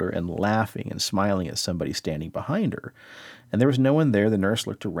shoulder and laughing and smiling at somebody standing behind her. And there was no one there. The nurse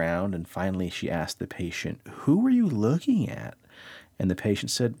looked around, and finally she asked the patient, "Who were you looking at?" And the patient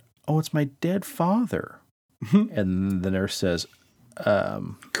said, "Oh, it's my dead father." And the nurse says,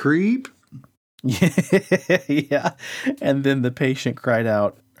 Creep? Yeah. And then the patient cried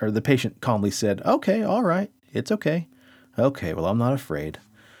out, or the patient calmly said, "Okay, all right, it's okay. Okay, well, I'm not afraid."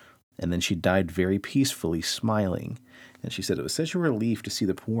 And then she died very peacefully, smiling. And she said it was such a relief to see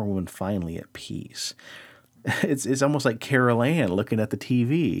the poor woman finally at peace. It's almost like Carol Ann looking at the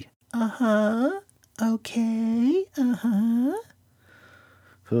TV. Uh-huh. Okay. Uh-huh.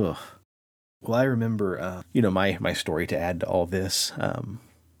 Ugh. Well, I remember, my story to add to all this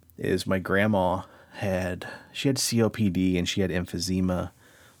is my grandma had COPD and she had emphysema.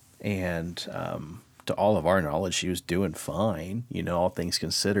 And to all of our knowledge, she was doing fine, all things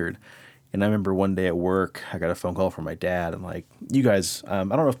considered. And I remember one day at work, I got a phone call from my dad. And like, you guys, I don't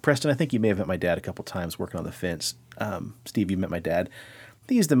know if Preston, I think you may have met my dad a couple times working on the fence. Steve, you met my dad.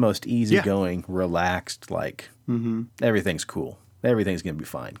 He's the most easygoing, relaxed, like everything's cool. Everything's going to be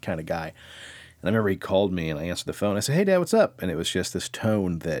fine kind of guy. And I remember he called me and I answered the phone. I said, "Hey, Dad, what's up?" And it was just this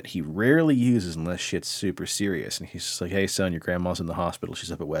tone that he rarely uses unless shit's super serious. And he's just like, "Hey, son, your grandma's in the hospital.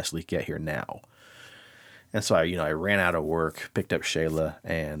 She's up at Wesley. Get here now." And so I ran out of work, picked up Shayla,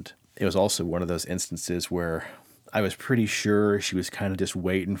 and it was also one of those instances where I was pretty sure she was kind of just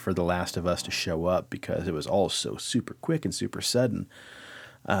waiting for the last of us to show up because it was all so super quick and super sudden.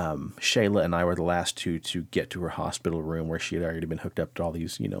 Shayla and I were the last two to get to her hospital room where she had already been hooked up to all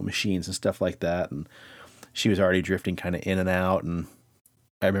these, machines and stuff like that. And she was already drifting kind of in and out. And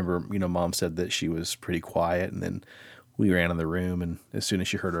I remember, Mom said that she was pretty quiet. And then we ran in the room. And as soon as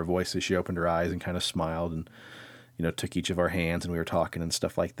she heard our voices, she opened her eyes and kind of smiled and, took each of our hands and we were talking and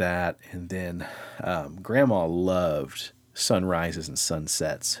stuff like that. And then Grandma loved sunrises and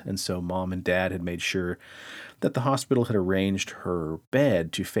sunsets. And so Mom and Dad had made sure that the hospital had arranged her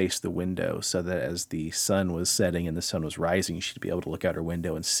bed to face the window so that as the sun was setting and the sun was rising, she'd be able to look out her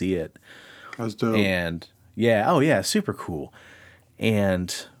window and see it. That's dope. And super cool.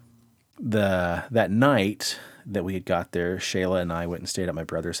 And that night that we had got there, Shayla and I went and stayed at my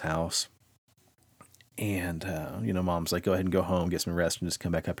brother's house. And, Mom's like, "Go ahead and go home, get some rest, and just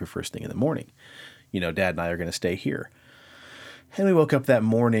come back up here first thing in the morning. Dad and I are going to stay here." And we woke up that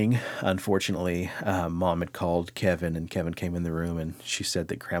morning. Unfortunately, Mom had called Kevin, and Kevin came in the room, and she said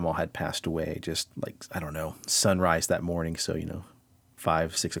that Grandma had passed away just like, I don't know, sunrise that morning. So,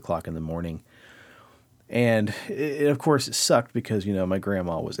 5, 6 o'clock in the morning. And of course, it sucked because, my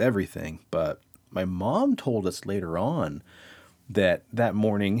grandma was everything. But my mom told us later on that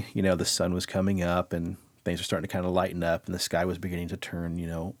morning, the sun was coming up and things were starting to kind of lighten up and the sky was beginning to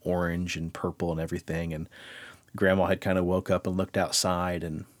turn, orange and purple and everything. And Grandma had kind of woke up and looked outside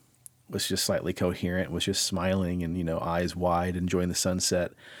and was just slightly coherent, was just smiling and, eyes wide, enjoying the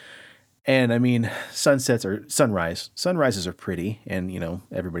sunset. And I mean, sunrises are pretty and,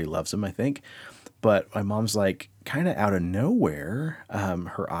 everybody loves them, I think. But my mom's like, kind of out of nowhere,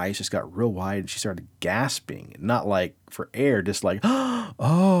 her eyes just got real wide and she started gasping, not like for air, just like,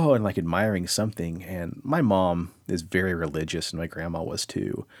 oh, and like admiring something. And my mom is very religious and my grandma was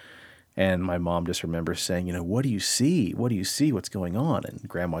too. And my mom just remembers saying, "What do you see? What do you see? What's going on?" And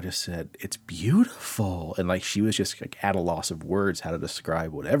Grandma just said, "It's beautiful." And like she was just like at a loss of words how to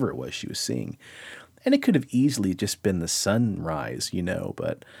describe whatever it was she was seeing. And it could have easily just been the sunrise,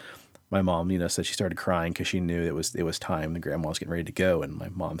 but my mom, said she started crying because she knew it was time. The grandma was getting ready to go. And my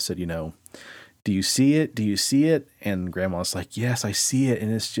mom said, "Do you see it? Do you see it?" And Grandma's like, "Yes, I see it.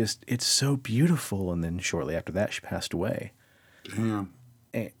 And it's so beautiful." And then shortly after that, she passed away. Damn.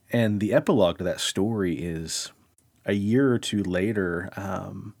 And the epilogue to that story is a year or two later,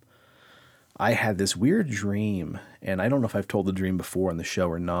 I had this weird dream, and I don't know if I've told the dream before on the show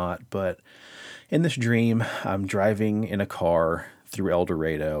or not, but in this dream, I'm driving in a car through El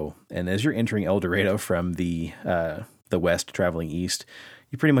Dorado, and as you're entering El Dorado from the west traveling east,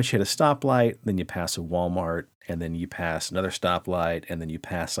 you pretty much hit a stoplight, then you pass a Walmart, and then you pass another stoplight, and then you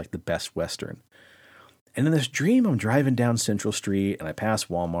pass like the Best Western. And in this dream, I'm driving down Central Street, and I pass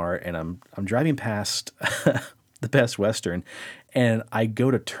Walmart, and I'm driving past the Best Western, and I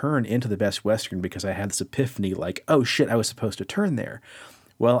go to turn into the Best Western because I had this epiphany, like, oh shit, I was supposed to turn there.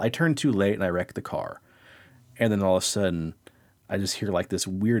 Well, I turned too late, and I wrecked the car. And then all of a sudden, I just hear like this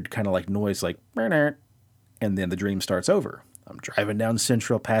weird kind of like noise, like, and then the dream starts over. I'm driving down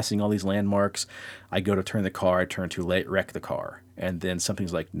Central, passing all these landmarks. I go to turn the car. I turn too late, wreck the car. And then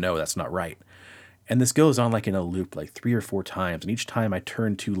something's like, no, that's not right. And this goes on like in a loop, like 3 or 4 times. And each time I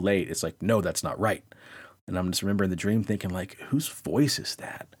turn too late, it's like, no, that's not right. And I'm just remembering the dream thinking like, whose voice is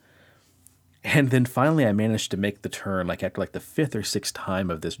that? And then finally I managed to make the turn, like after like the 5th or 6th time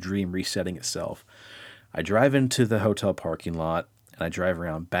of this dream resetting itself. I drive into the hotel parking lot and I drive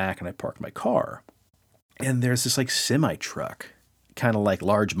around back and I park my car. And there's this like semi truck, kind of like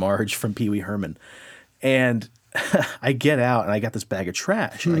Large Marge from Pee Wee Herman. And I get out and I got this bag of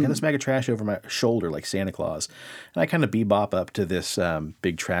trash. I got this bag of trash over my shoulder like Santa Claus. And I kind of bebop up to this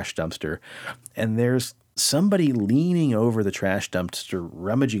big trash dumpster. And there's somebody leaning over the trash dumpster,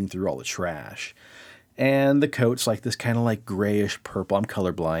 rummaging through all the trash. And the coat's like this kind of like grayish purple. I'm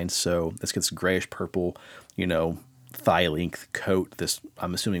colorblind, so this gets grayish purple, thigh-length coat this,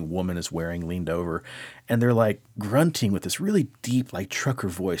 I'm assuming, woman is wearing, leaned over. And they're like grunting with this really deep like trucker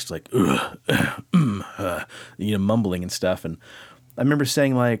voice, like, mumbling and stuff. And I remember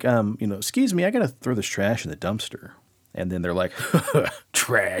saying like, excuse me, I got to throw this trash in the dumpster. And then they're like,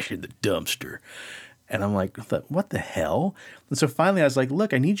 trash in the dumpster. And I'm like, what the hell? And so finally I was like,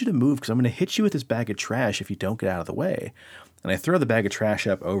 look, I need you to move because I'm going to hit you with this bag of trash if you don't get out of the way. And I throw the bag of trash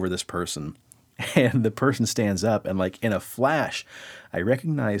up over this person. And the person stands up, and like in a flash, I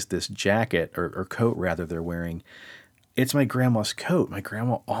recognize this jacket or coat rather they're wearing. It's my grandma's coat. My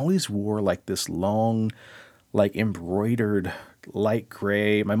grandma always wore like this long, like embroidered light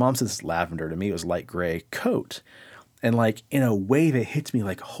gray. My mom says it's lavender. To me, it was light gray coat. And like in a way that hits me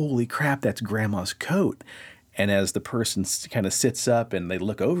like, holy crap, that's grandma's coat. And as the person kind of sits up and they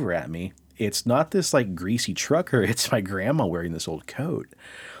look over at me, it's not this like greasy trucker. It's my grandma wearing this old coat.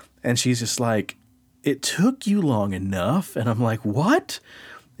 And she's just like, it took you long enough. And I'm like, what?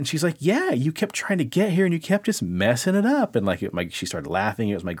 And she's like, yeah, you kept trying to get here and you kept just messing it up. And like, she started laughing.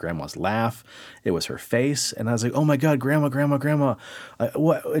 It was my grandma's laugh. It was her face. And I was like, oh my God, grandma.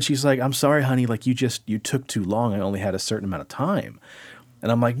 What? And she's like, I'm sorry, honey. Like you took too long. I only had a certain amount of time.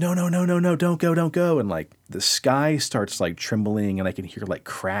 And I'm like, no, don't go. And like the sky starts like trembling and I can hear like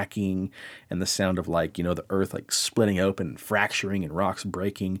cracking and the sound of like, the earth like splitting open, fracturing and rocks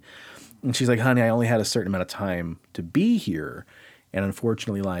breaking. And she's like, honey, I only had a certain amount of time to be here. And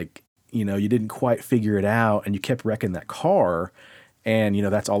unfortunately, like, you didn't quite figure it out and you kept wrecking that car. And,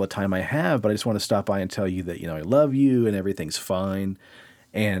 that's all the time I have. But I just want to stop by and tell you that, I love you and everything's fine.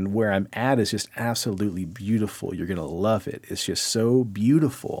 And where I'm at is just absolutely beautiful. You're going to love it. It's just so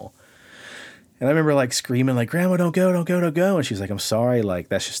beautiful. And I remember like screaming like, Grandma, don't go. And she's like, I'm sorry. Like,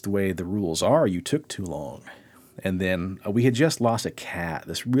 that's just the way the rules are. You took too long. And then we had just lost a cat,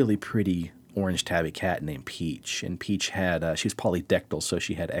 this really pretty orange tabby cat named Peach. And Peach had, she was polydactyl, so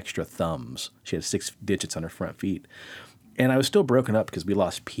she had extra thumbs. She had 6 digits on her front feet. And I was still broken up because we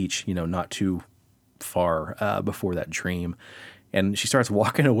lost Peach, not too far before that dream. And she starts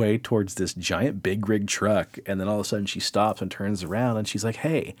walking away towards this giant big rig truck. And then all of a sudden she stops and turns around and she's like,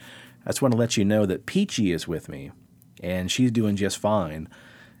 hey, I just want to let you know that Peachy is with me and she's doing just fine.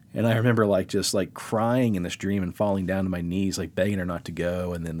 And I remember like just like crying in this dream and falling down to my knees, like begging her not to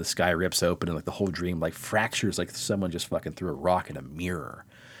go. And then the sky rips open and like the whole dream like fractures, like someone just fucking threw a rock in a mirror.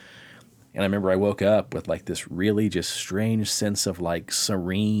 And I remember I woke up with like this really just strange sense of like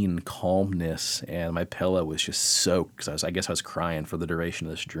serene calmness, and my pillow was just soaked because I guess I was crying for the duration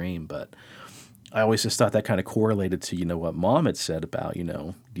of this dream. But I always just thought that kind of correlated to, what Mom had said about,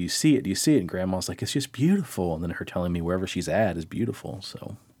 do you see it? And Grandma's like, it's just beautiful. And then her telling me wherever she's at is beautiful.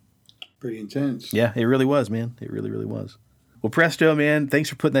 So pretty intense. Yeah, it really was, man. It really, really was. Well, presto, man. Thanks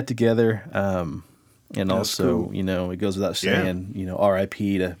for putting that together. And that's also, cool. It goes without saying,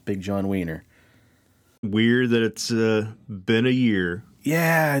 R.I.P. to Big John Wiener. Weird that it's been a year.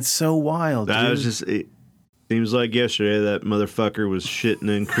 Yeah, it's so wild. That dude. was just. It seems like yesterday that motherfucker was shitting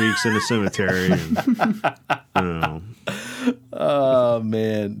in creeks in a cemetery. And, I don't know. Oh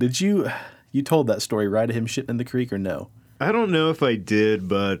man, did you told that story right of him shitting in the creek or no? I don't know if I did,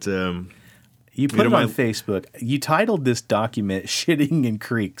 but you put it on Facebook. You titled this document "Shitting in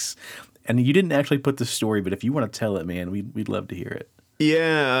Creeks." And you didn't actually put the story, but if you want to tell it, man, we'd love to hear it.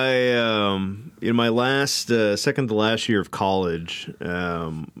 Yeah, in my last second to last year of college,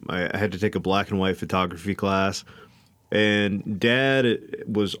 I had to take a black and white photography class, and Dad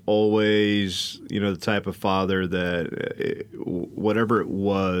was always, the type of father that whatever it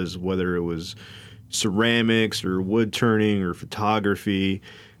was, whether it was ceramics or wood turning or photography,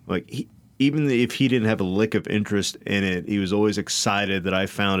 like even if he didn't have a lick of interest in it, he was always excited that I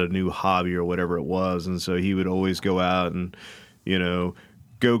found a new hobby or whatever it was, and so he would always go out and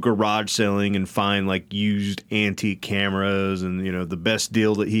go garage selling and find like used antique cameras and the best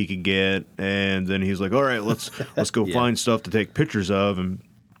deal that he could get, and then he's like, all right, let's go find stuff to take pictures of. And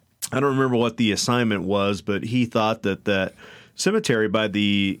I don't remember what the assignment was, but he thought that cemetery by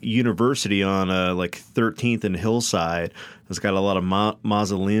the university on like 13th and Hillside has got a lot of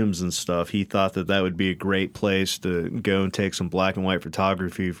mausoleums and stuff. He thought that would be a great place to go and take some black and white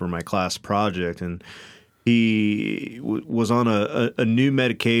photography for my class project. And he was on a new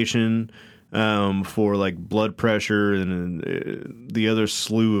medication for like blood pressure and the other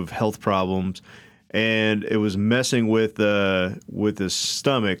slew of health problems, and it was messing with his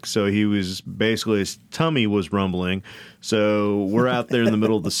stomach. So he was basically, his tummy was rumbling. So we're out there in the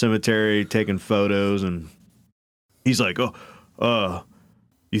middle of the cemetery taking photos, and he's like, "Oh,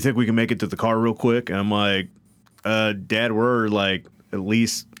 you think we can make it to the car real quick?" And I'm like, "Dad, we're like at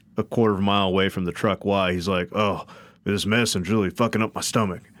least a quarter of a mile away from the truck." Why? He's like, "Oh, this medicine's really fucking up my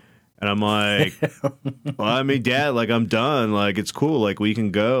stomach." And I'm like, "Well, I mean, Dad, like, I'm done. Like, it's cool. Like, we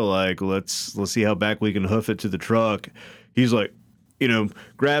can go. Like, let's see how back we can hoof it to the truck." He's like,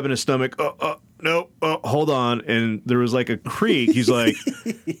 grabbing his stomach. No, hold on. And there was like a creek. He's like,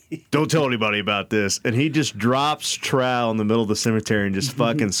 "Don't tell anybody about this." And he just drops trowel in the middle of the cemetery and just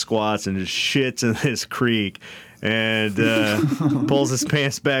fucking squats and just shits in this creek. And pulls his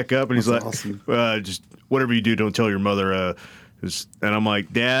pants back up, and he's like, awesome. "Just whatever you do, don't tell your mother." And I'm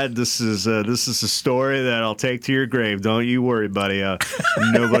like, "Dad, this is a story that I'll take to your grave. Don't you worry, buddy.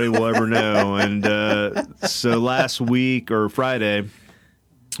 Nobody will ever know." And so last week or Friday,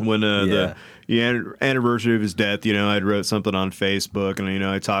 when the anniversary of his death, I wrote something on Facebook, and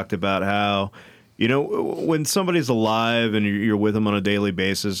I talked about how, when somebody's alive and you're with them on a daily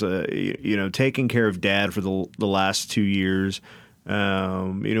basis, taking care of Dad for the last 2 years,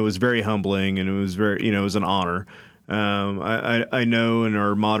 was very humbling, and it was very, it was an honor. I know in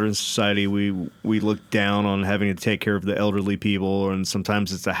our modern society we look down on having to take care of the elderly people, and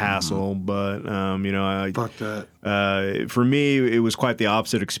sometimes it's a hassle. But Fuck that. For me, it was quite the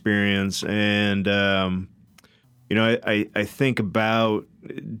opposite experience, and I think about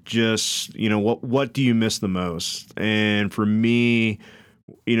just, what do you miss the most? And for me,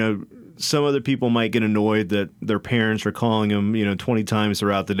 some other people might get annoyed that their parents are calling them, 20 times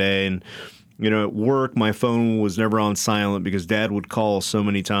throughout the day. And, at work, my phone was never on silent because Dad would call so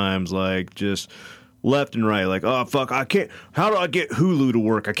many times, like just left and right, like, "Oh, fuck, I can't, how do I get Hulu to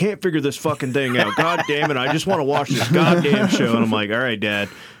work? I can't figure this fucking thing out. God damn it, I just want to watch this goddamn show." And I'm like, "All right, Dad.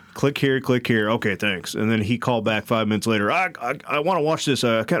 Click here, click here. Okay, thanks." And then he called back 5 minutes later. I want to watch this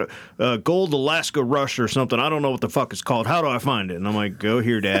kind of Gold Alaska Rush or something. I don't know what the fuck it's called. How do I find it? And I'm like, "Go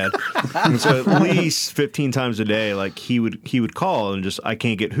here, Dad." And so at least 15 times a day, like he would call and just, "I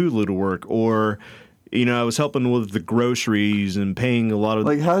can't get Hulu to work," or I was helping with the groceries and paying a lot of...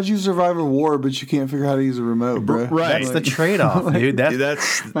 Like, how did you survive a war, but you can't figure out how to use a remote, bro? Right. That's the trade-off, dude.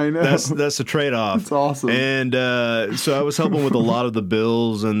 I know. That's the trade-off. That's awesome. And so I was helping with a lot of the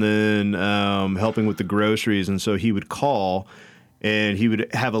bills, and then helping with the groceries. And so he would call, and he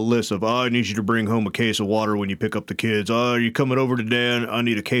would have a list of, "Oh, I need you to bring home a case of water when you pick up the kids. Oh, are you coming over today? I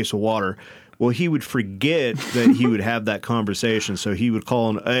need a case of water." Well, he would forget that he would have that conversation, so he would call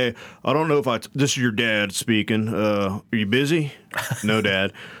and, "Hey, I don't know if this is your dad speaking. Are you busy?" "No,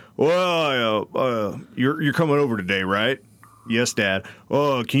 Dad." "Well, you're coming over today, right?" "Yes, Dad."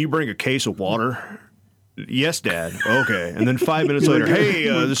 "Oh, can you bring a case of water?" "Yes, Dad." "Okay." And then 5 minutes later, "Hey,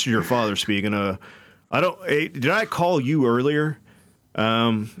 this is your father speaking. Hey, did I call you earlier?"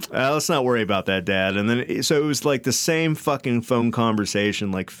 Let's not worry about that, Dad." And then, so it was like the same fucking phone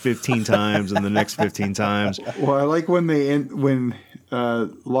conversation like 15 times and the next 15 times. Well, I like when when a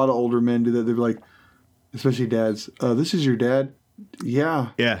lot of older men do that. They're like, especially dads, "This is your dad?"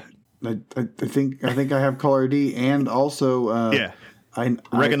 "Yeah." Yeah. I think I have caller ID, and also Yeah. I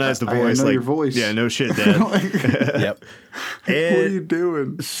recognize the voice. I know like, your voice. Yeah, no shit, Dad. Yep. What are you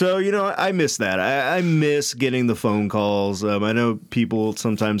doing? So, I miss that. I miss getting the phone calls. I know people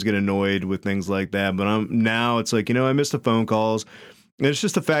sometimes get annoyed with things like that, but now it's like, I miss the phone calls. And it's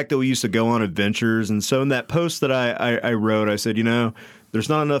just the fact that we used to go on adventures. And so in that post that I wrote, I said, there's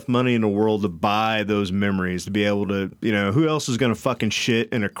not enough money in the world to buy those memories, to be able to, who else is going to fucking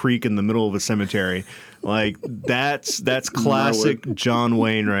shit in a creek in the middle of a cemetery? Like, that's classic John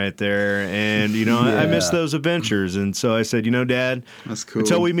Wayne right there. And, I miss those adventures. And so I said, Dad, that's cool.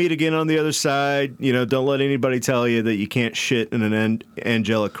 Until we meet again on the other side, don't let anybody tell you that you can't shit in an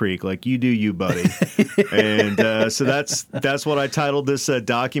angelic creek. Like, you do you, buddy. And so that's what I titled this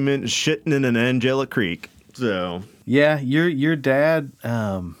document, Shitting in an Angelic Creek. So yeah, your dad,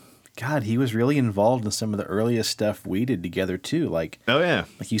 God, he was really involved in some of the earliest stuff we did together too. Like, oh yeah,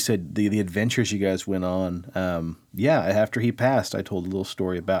 like you said, the adventures you guys went on. Yeah, after he passed, I told a little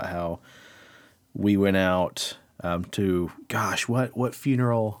story about how we went out to, gosh, what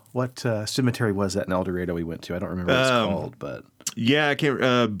funeral, what cemetery was that in El Dorado we went to? I don't remember what it's called, but yeah, I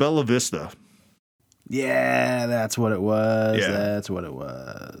can't. Bella Vista. Yeah, that's what it was. Yeah. That's what it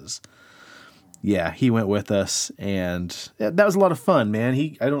was. Yeah, he went with us, and that was a lot of fun, man.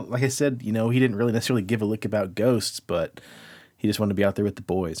 Like I said, he didn't really necessarily give a lick about ghosts, but he just wanted to be out there with the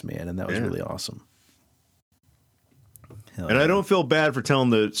boys, man, and that was really awesome. And I don't feel bad for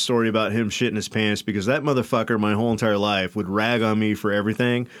telling the story about him shitting his pants, because that motherfucker my whole entire life would rag on me for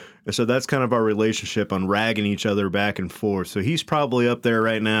everything. And so that's kind of our relationship, on ragging each other back and forth. So he's probably up there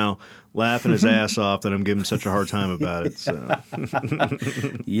right now laughing his ass off that I'm giving such a hard time about it. So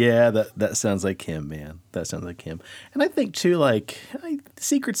yeah, that sounds like him, man. That sounds like him. And I think too, like,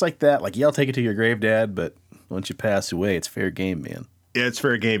 secrets like that, like, yeah, I'll take it to your grave, Dad, but once you pass away, it's fair game, man. Yeah, it's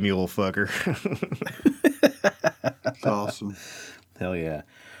fair game, you little fucker. That's awesome. Hell yeah.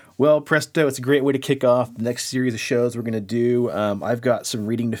 Well, presto, it's a great way to kick off the next series of shows we're going to do. I've got some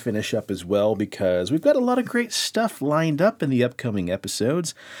reading to finish up as well, because we've got a lot of great stuff lined up in the upcoming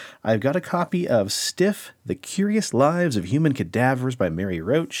episodes. I've got a copy of Stiff, The Curious Lives of Human Cadavers by Mary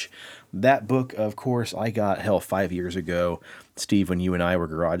Roach. That book, of course, I got 5 years ago, Steve, when you and I were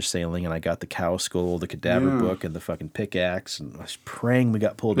garage sailing, and I got the cow skull, the cadaver book, and the fucking pickaxe, and I was praying we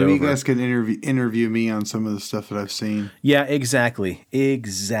got pulled over. Maybe you guys can interview me on some of the stuff that I've seen. Yeah, exactly.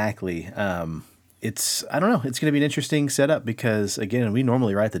 It's, I don't know, it's going to be an interesting setup, because, again, we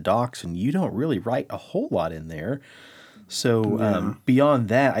normally write the docs, and you don't really write a whole lot in there. So beyond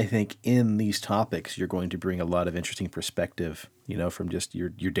that, I think in these topics, you're going to bring a lot of interesting perspective, from just your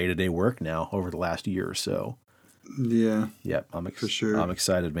day-to-day work now over the last year or so. Yeah. Yep, for sure. I'm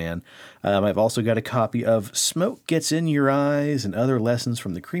excited, man. I've also got a copy of Smoke Gets in Your Eyes and Other Lessons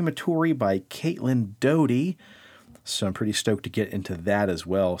from the Crematory by Caitlin Doty. So I'm pretty stoked to get into that as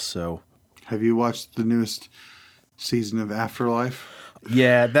well. So, have you watched the newest season of Afterlife?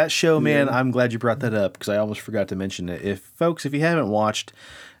 Yeah, that show, man, I'm glad you brought that up, because I almost forgot to mention it. If you haven't watched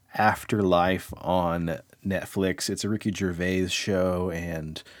Afterlife on Netflix, it's a Ricky Gervais show,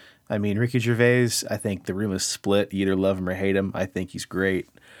 and I mean, Ricky Gervais, I think the room is split. You either love him or hate him. I think he's great.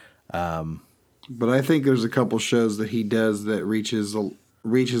 But I think there's a couple shows that he does that reaches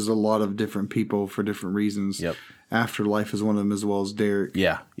a lot of different people for different reasons. Yep. Afterlife is one of them, as well as Derek.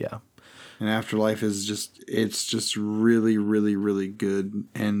 Yeah. And Afterlife is just really, really, really good,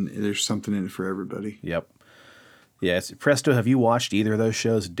 and there's something in it for everybody. Yep. Yeah, Presto, have you watched either of those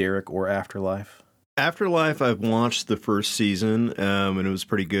shows, Derek or Afterlife? Afterlife, I've watched the first season, and it was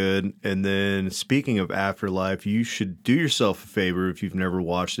pretty good. And then, speaking of Afterlife, you should do yourself a favor if you've never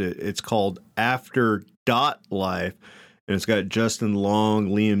watched it. It's called After.Life, and it's got Justin Long,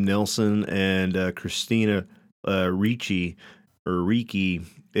 Liam Neeson, and Christina Ricci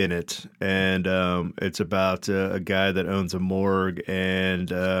in it. And it's about a guy that owns a morgue,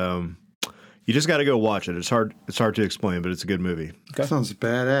 and you just got to go watch it. It's hard to explain, but it's a good movie. Okay. Sounds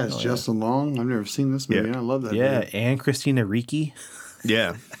badass. Justin Long. I've never seen this movie. Yeah. I love that. Yeah, movie. and Christina Ricci.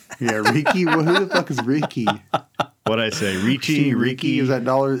 Yeah. Yeah, Ricci. Well, who the fuck is Ricci? What'd I say? Ricci. Is that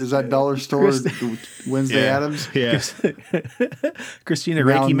dollar store Wednesday Addams? Yeah. Christina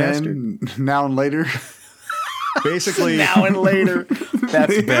Ricci Master. Now and later. Basically, Now and later.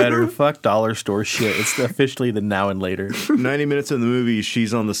 That's better. Fuck dollar store shit. It's officially the now and later. 90 minutes in the movie,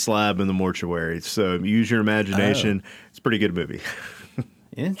 she's on the slab in the mortuary. So use your imagination. It's a pretty good movie.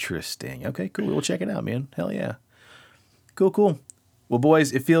 Interesting. Okay, cool. We'll check it out, man. Hell yeah. Cool. Well,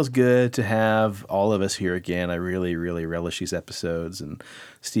 boys, it feels good to have all of us here again. I really, really relish these episodes. And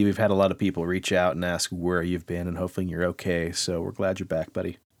Steve, we've had a lot of people reach out and ask where you've been, and hopefully you're okay. So we're glad you're back,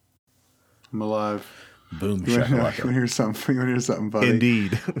 buddy. I'm alive. Boom, You want to shakalaka. hear something, buddy?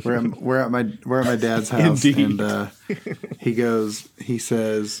 Indeed. We're at my dad's house, Indeed. and he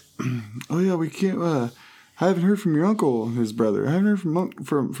says, "Oh yeah, we can't. I haven't heard from your uncle and his brother. I haven't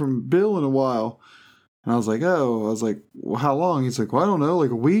heard from Bill in a while." And I was like, well, how long? He's like, well, I don't know, like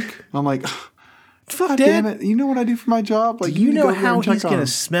a week. I'm like, Fuck, God Dad. damn it! You know what I do for my job? Like, Do you need to know go over there how and check he's on going to him."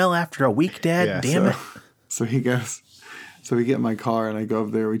 smell after a week, Dad? Yeah, Damn it. So he goes. So we get in my car and I go over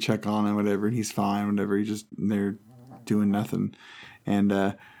there. We check on him, whatever. And he's fine, whatever. He's just there doing nothing.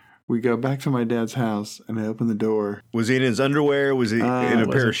 And we go back to my dad's house and I open the door. Was he in his underwear? Was he in a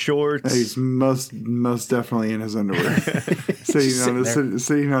pair of shorts? He's most definitely in his underwear,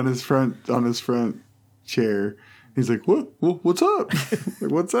 sitting on his front chair. He's like, what's up?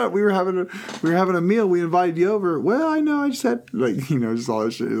 Like, what's up? We were having a meal. We invited you over. Well, I know. I just had just all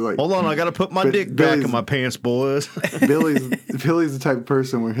that shit. Like, Hold on, I got to put my dick back in my pants, boys. Billy's the type of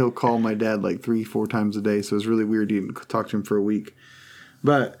person where he'll call my dad like 3-4 times a day. So it's really weird. He didn't talk to him for a week.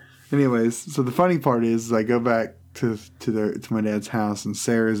 But anyways, so the funny part is I go back to my dad's house and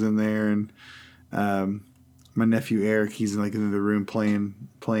Sarah's in there and my nephew Eric, he's like in the room playing,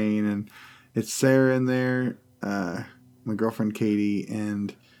 and it's Sarah in there, my girlfriend Katie,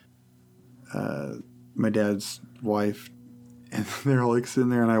 and my dad's wife, and they're all like sitting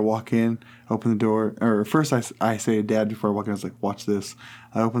there. And I walk in, open the door, or first I say to Dad before I walk in, I was like, "Watch this."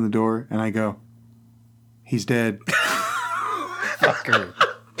 I open the door and I go, "He's dead." Fucker.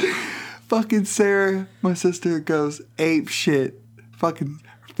 Fucking Sarah, my sister, goes ape shit. Fucking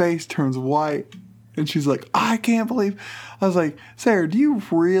face turns white. And she's like, "I can't believe." I was like, "Sarah, do you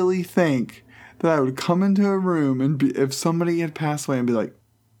really think that I would come into a room and if somebody had passed away and be like,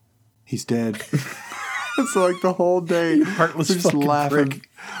 'He's dead'?" So like the whole day, Heartless we're just fucking laughing. prick.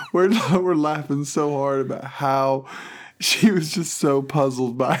 We're laughing so hard about how she was just so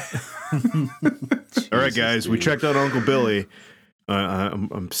puzzled by it. All right, guys, we checked out Uncle Billy.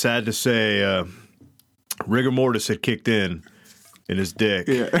 I'm sad to say rigor mortis had kicked in his dick.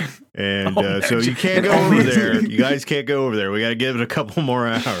 Yeah. And so you can't go over there. You guys can't go over there. We got to give it a couple more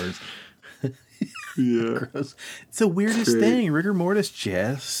hours. Yeah. Gross. It's the weirdest Great. thing. Rigor mortis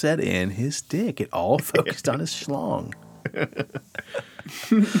just set in his dick. It all focused on his schlong.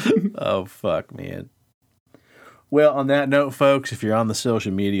 Oh, fuck, man. Well, on that note, folks, if you're on the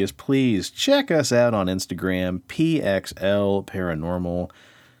social medias, please check us out on Instagram, PXL Paranormal.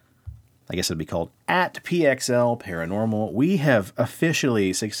 I guess it'd be called @PXL Paranormal. We have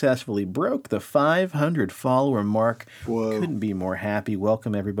officially, successfully broke the 500 follower mark. Whoa. Couldn't be more happy.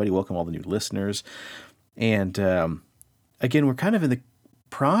 Welcome, everybody. Welcome all the new listeners. And again, we're kind of in the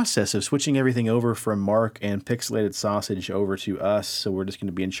process of switching everything over from Mark and Pixelated Sausage over to us. So we're just going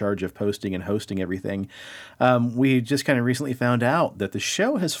to be in charge of posting and hosting everything. We just kind of recently found out that the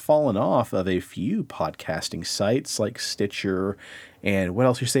show has fallen off of a few podcasting sites like Stitcher and what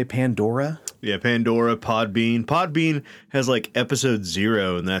else you say, Pandora? Yeah, Pandora, Podbean. Podbean has like episode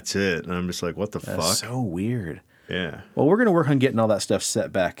 0 and that's it. And I'm just like, what the fuck? So weird. Yeah. Well, we're going to work on getting all that stuff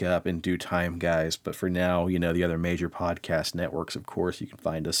set back up in due time, guys. But for now, the other major podcast networks, of course, you can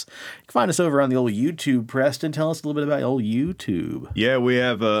find us. You can find us over on the old YouTube. Preston, tell us a little bit about old YouTube. Yeah, we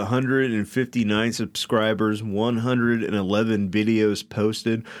have 159 subscribers, 111 videos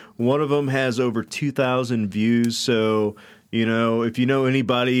posted. One of them has over 2,000 views. So, if you know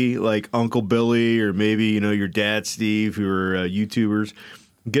anybody like Uncle Billy or maybe, your dad, Steve, who are YouTubers,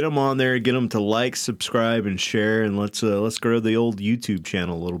 get them on there, get them to like, subscribe, and share, and let's grow the old YouTube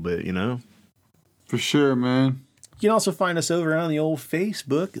channel a little bit, For sure, man. You can also find us over on the old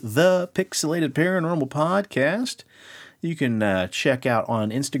Facebook, The Pixelated Paranormal Podcast. You can check out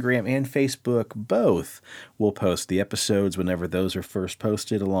on Instagram and Facebook both. We'll post the episodes whenever those are first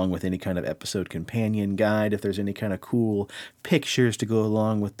posted, along with any kind of episode companion guide, if there's any kind of cool pictures to go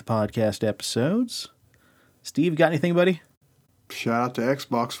along with the podcast episodes. Steve, got anything, buddy? Shout out to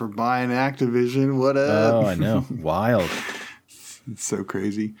Xbox for buying Activision. What up? Oh, I know. Wild. It's so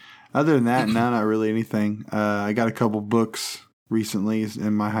crazy. Other than that, no, not really anything. I got a couple books recently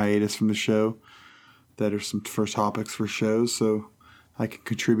in my hiatus from the show that are some first topics for shows, so I can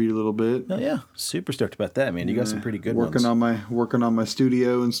contribute a little bit. Oh, yeah. Super stoked about that, man. You got some pretty good working ones. Working on my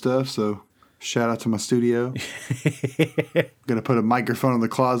studio and stuff, so shout out to my studio. Gonna put a microphone in the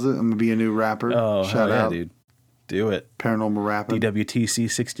closet. I'm gonna be a new rapper. Oh, shout hell yeah, out, dude. Do it. Paranormal rapping.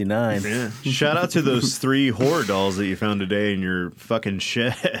 DWTC 69. Yeah. Shout out to those 3 horror dolls that you found today in your fucking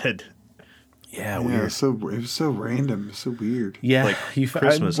shed. Yeah, Yeah, weird. it was so random. It's so weird. Yeah, Like you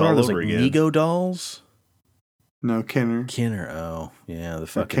Christmas what are all those, over like again. Nego dolls? No, Kenner. Kenner. Oh, yeah, the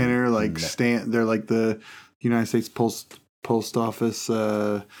fucking Kenner, like they're like the United States Post Office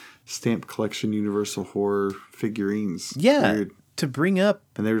stamp collection Universal Horror figurines. Yeah, Weird. to bring up.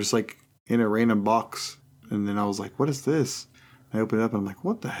 And they were just like in a random box. And then I was like, what is this? I opened it up and I'm like,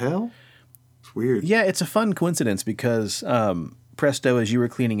 what the hell? It's weird. Yeah, it's a fun coincidence because Presto, as you were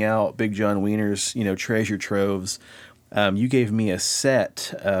cleaning out Big John Wiener's, treasure troves, You gave me a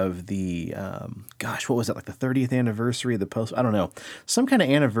set of the, what was it, like the 30th anniversary of the post? I don't know. Some kind of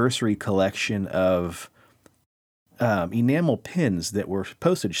anniversary collection of enamel pins that were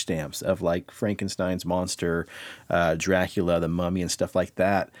postage stamps of like Frankenstein's monster, Dracula, the Mummy, and stuff like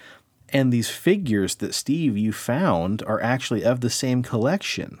that. And these figures that, Steve, you found are actually of the same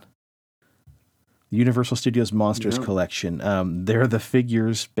collection. Universal Studios Monsters collection. They're the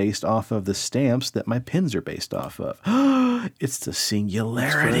figures based off of the stamps that my pins are based off of. It's the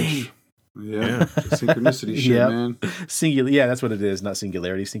Singularity. Yeah. Synchronicity shit, man. Yeah, that's what it is. Not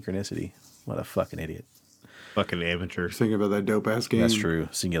Singularity, Synchronicity. What a fucking idiot. Fucking amateur. Thinking about that dope ass game. That's true.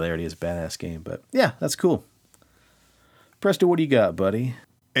 Singularity is a badass game, but yeah, that's cool. Presto, what do you got, buddy?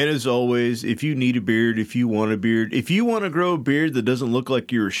 And as always, if you need a beard, if you want a beard, if you want to grow a beard that doesn't look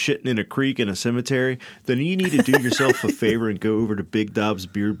like you're shitting in a creek in a cemetery, then you need to do yourself a favor and go over to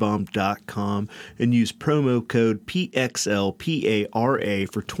BigDobsBeardBomb.com and use promo code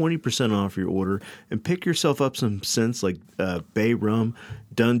PXLPARA for 20% off your order, and pick yourself up some scents like Bay Rum,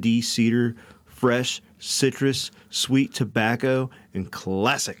 Dundee Cedar, Fresh, Citrus, Sweet Tobacco, and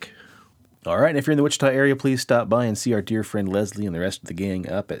Classic. All right, if you're in the Wichita area, please stop by and see our dear friend Leslie and the rest of the gang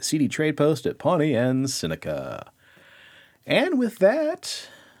up at CD Trade Post at Pawnee and Seneca. And with that,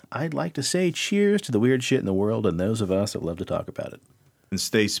 I'd like to say cheers to the weird shit in the world and those of us that love to talk about it. And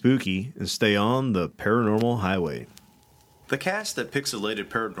stay spooky and stay on the paranormal highway. The cast at Pixelated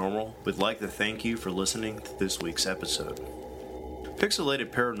Paranormal would like to thank you for listening to this week's episode.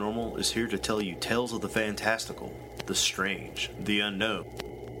 Pixelated Paranormal is here to tell you tales of the fantastical, the strange, the unknown.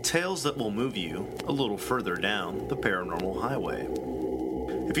 Tales that will move you a little further down the paranormal highway.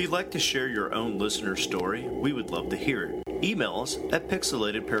 If you'd like to share your own listener story, we would love to hear it. Email us at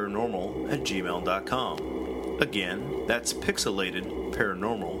pixelatedparanormal@gmail.com. Again, that's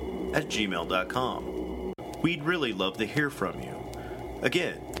pixelatedparanormal@gmail.com. We'd really love to hear from you.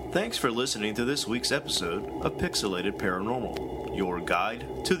 Again, thanks for listening to this week's episode of Pixelated Paranormal, your guide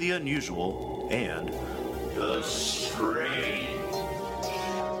to the unusual and the strange.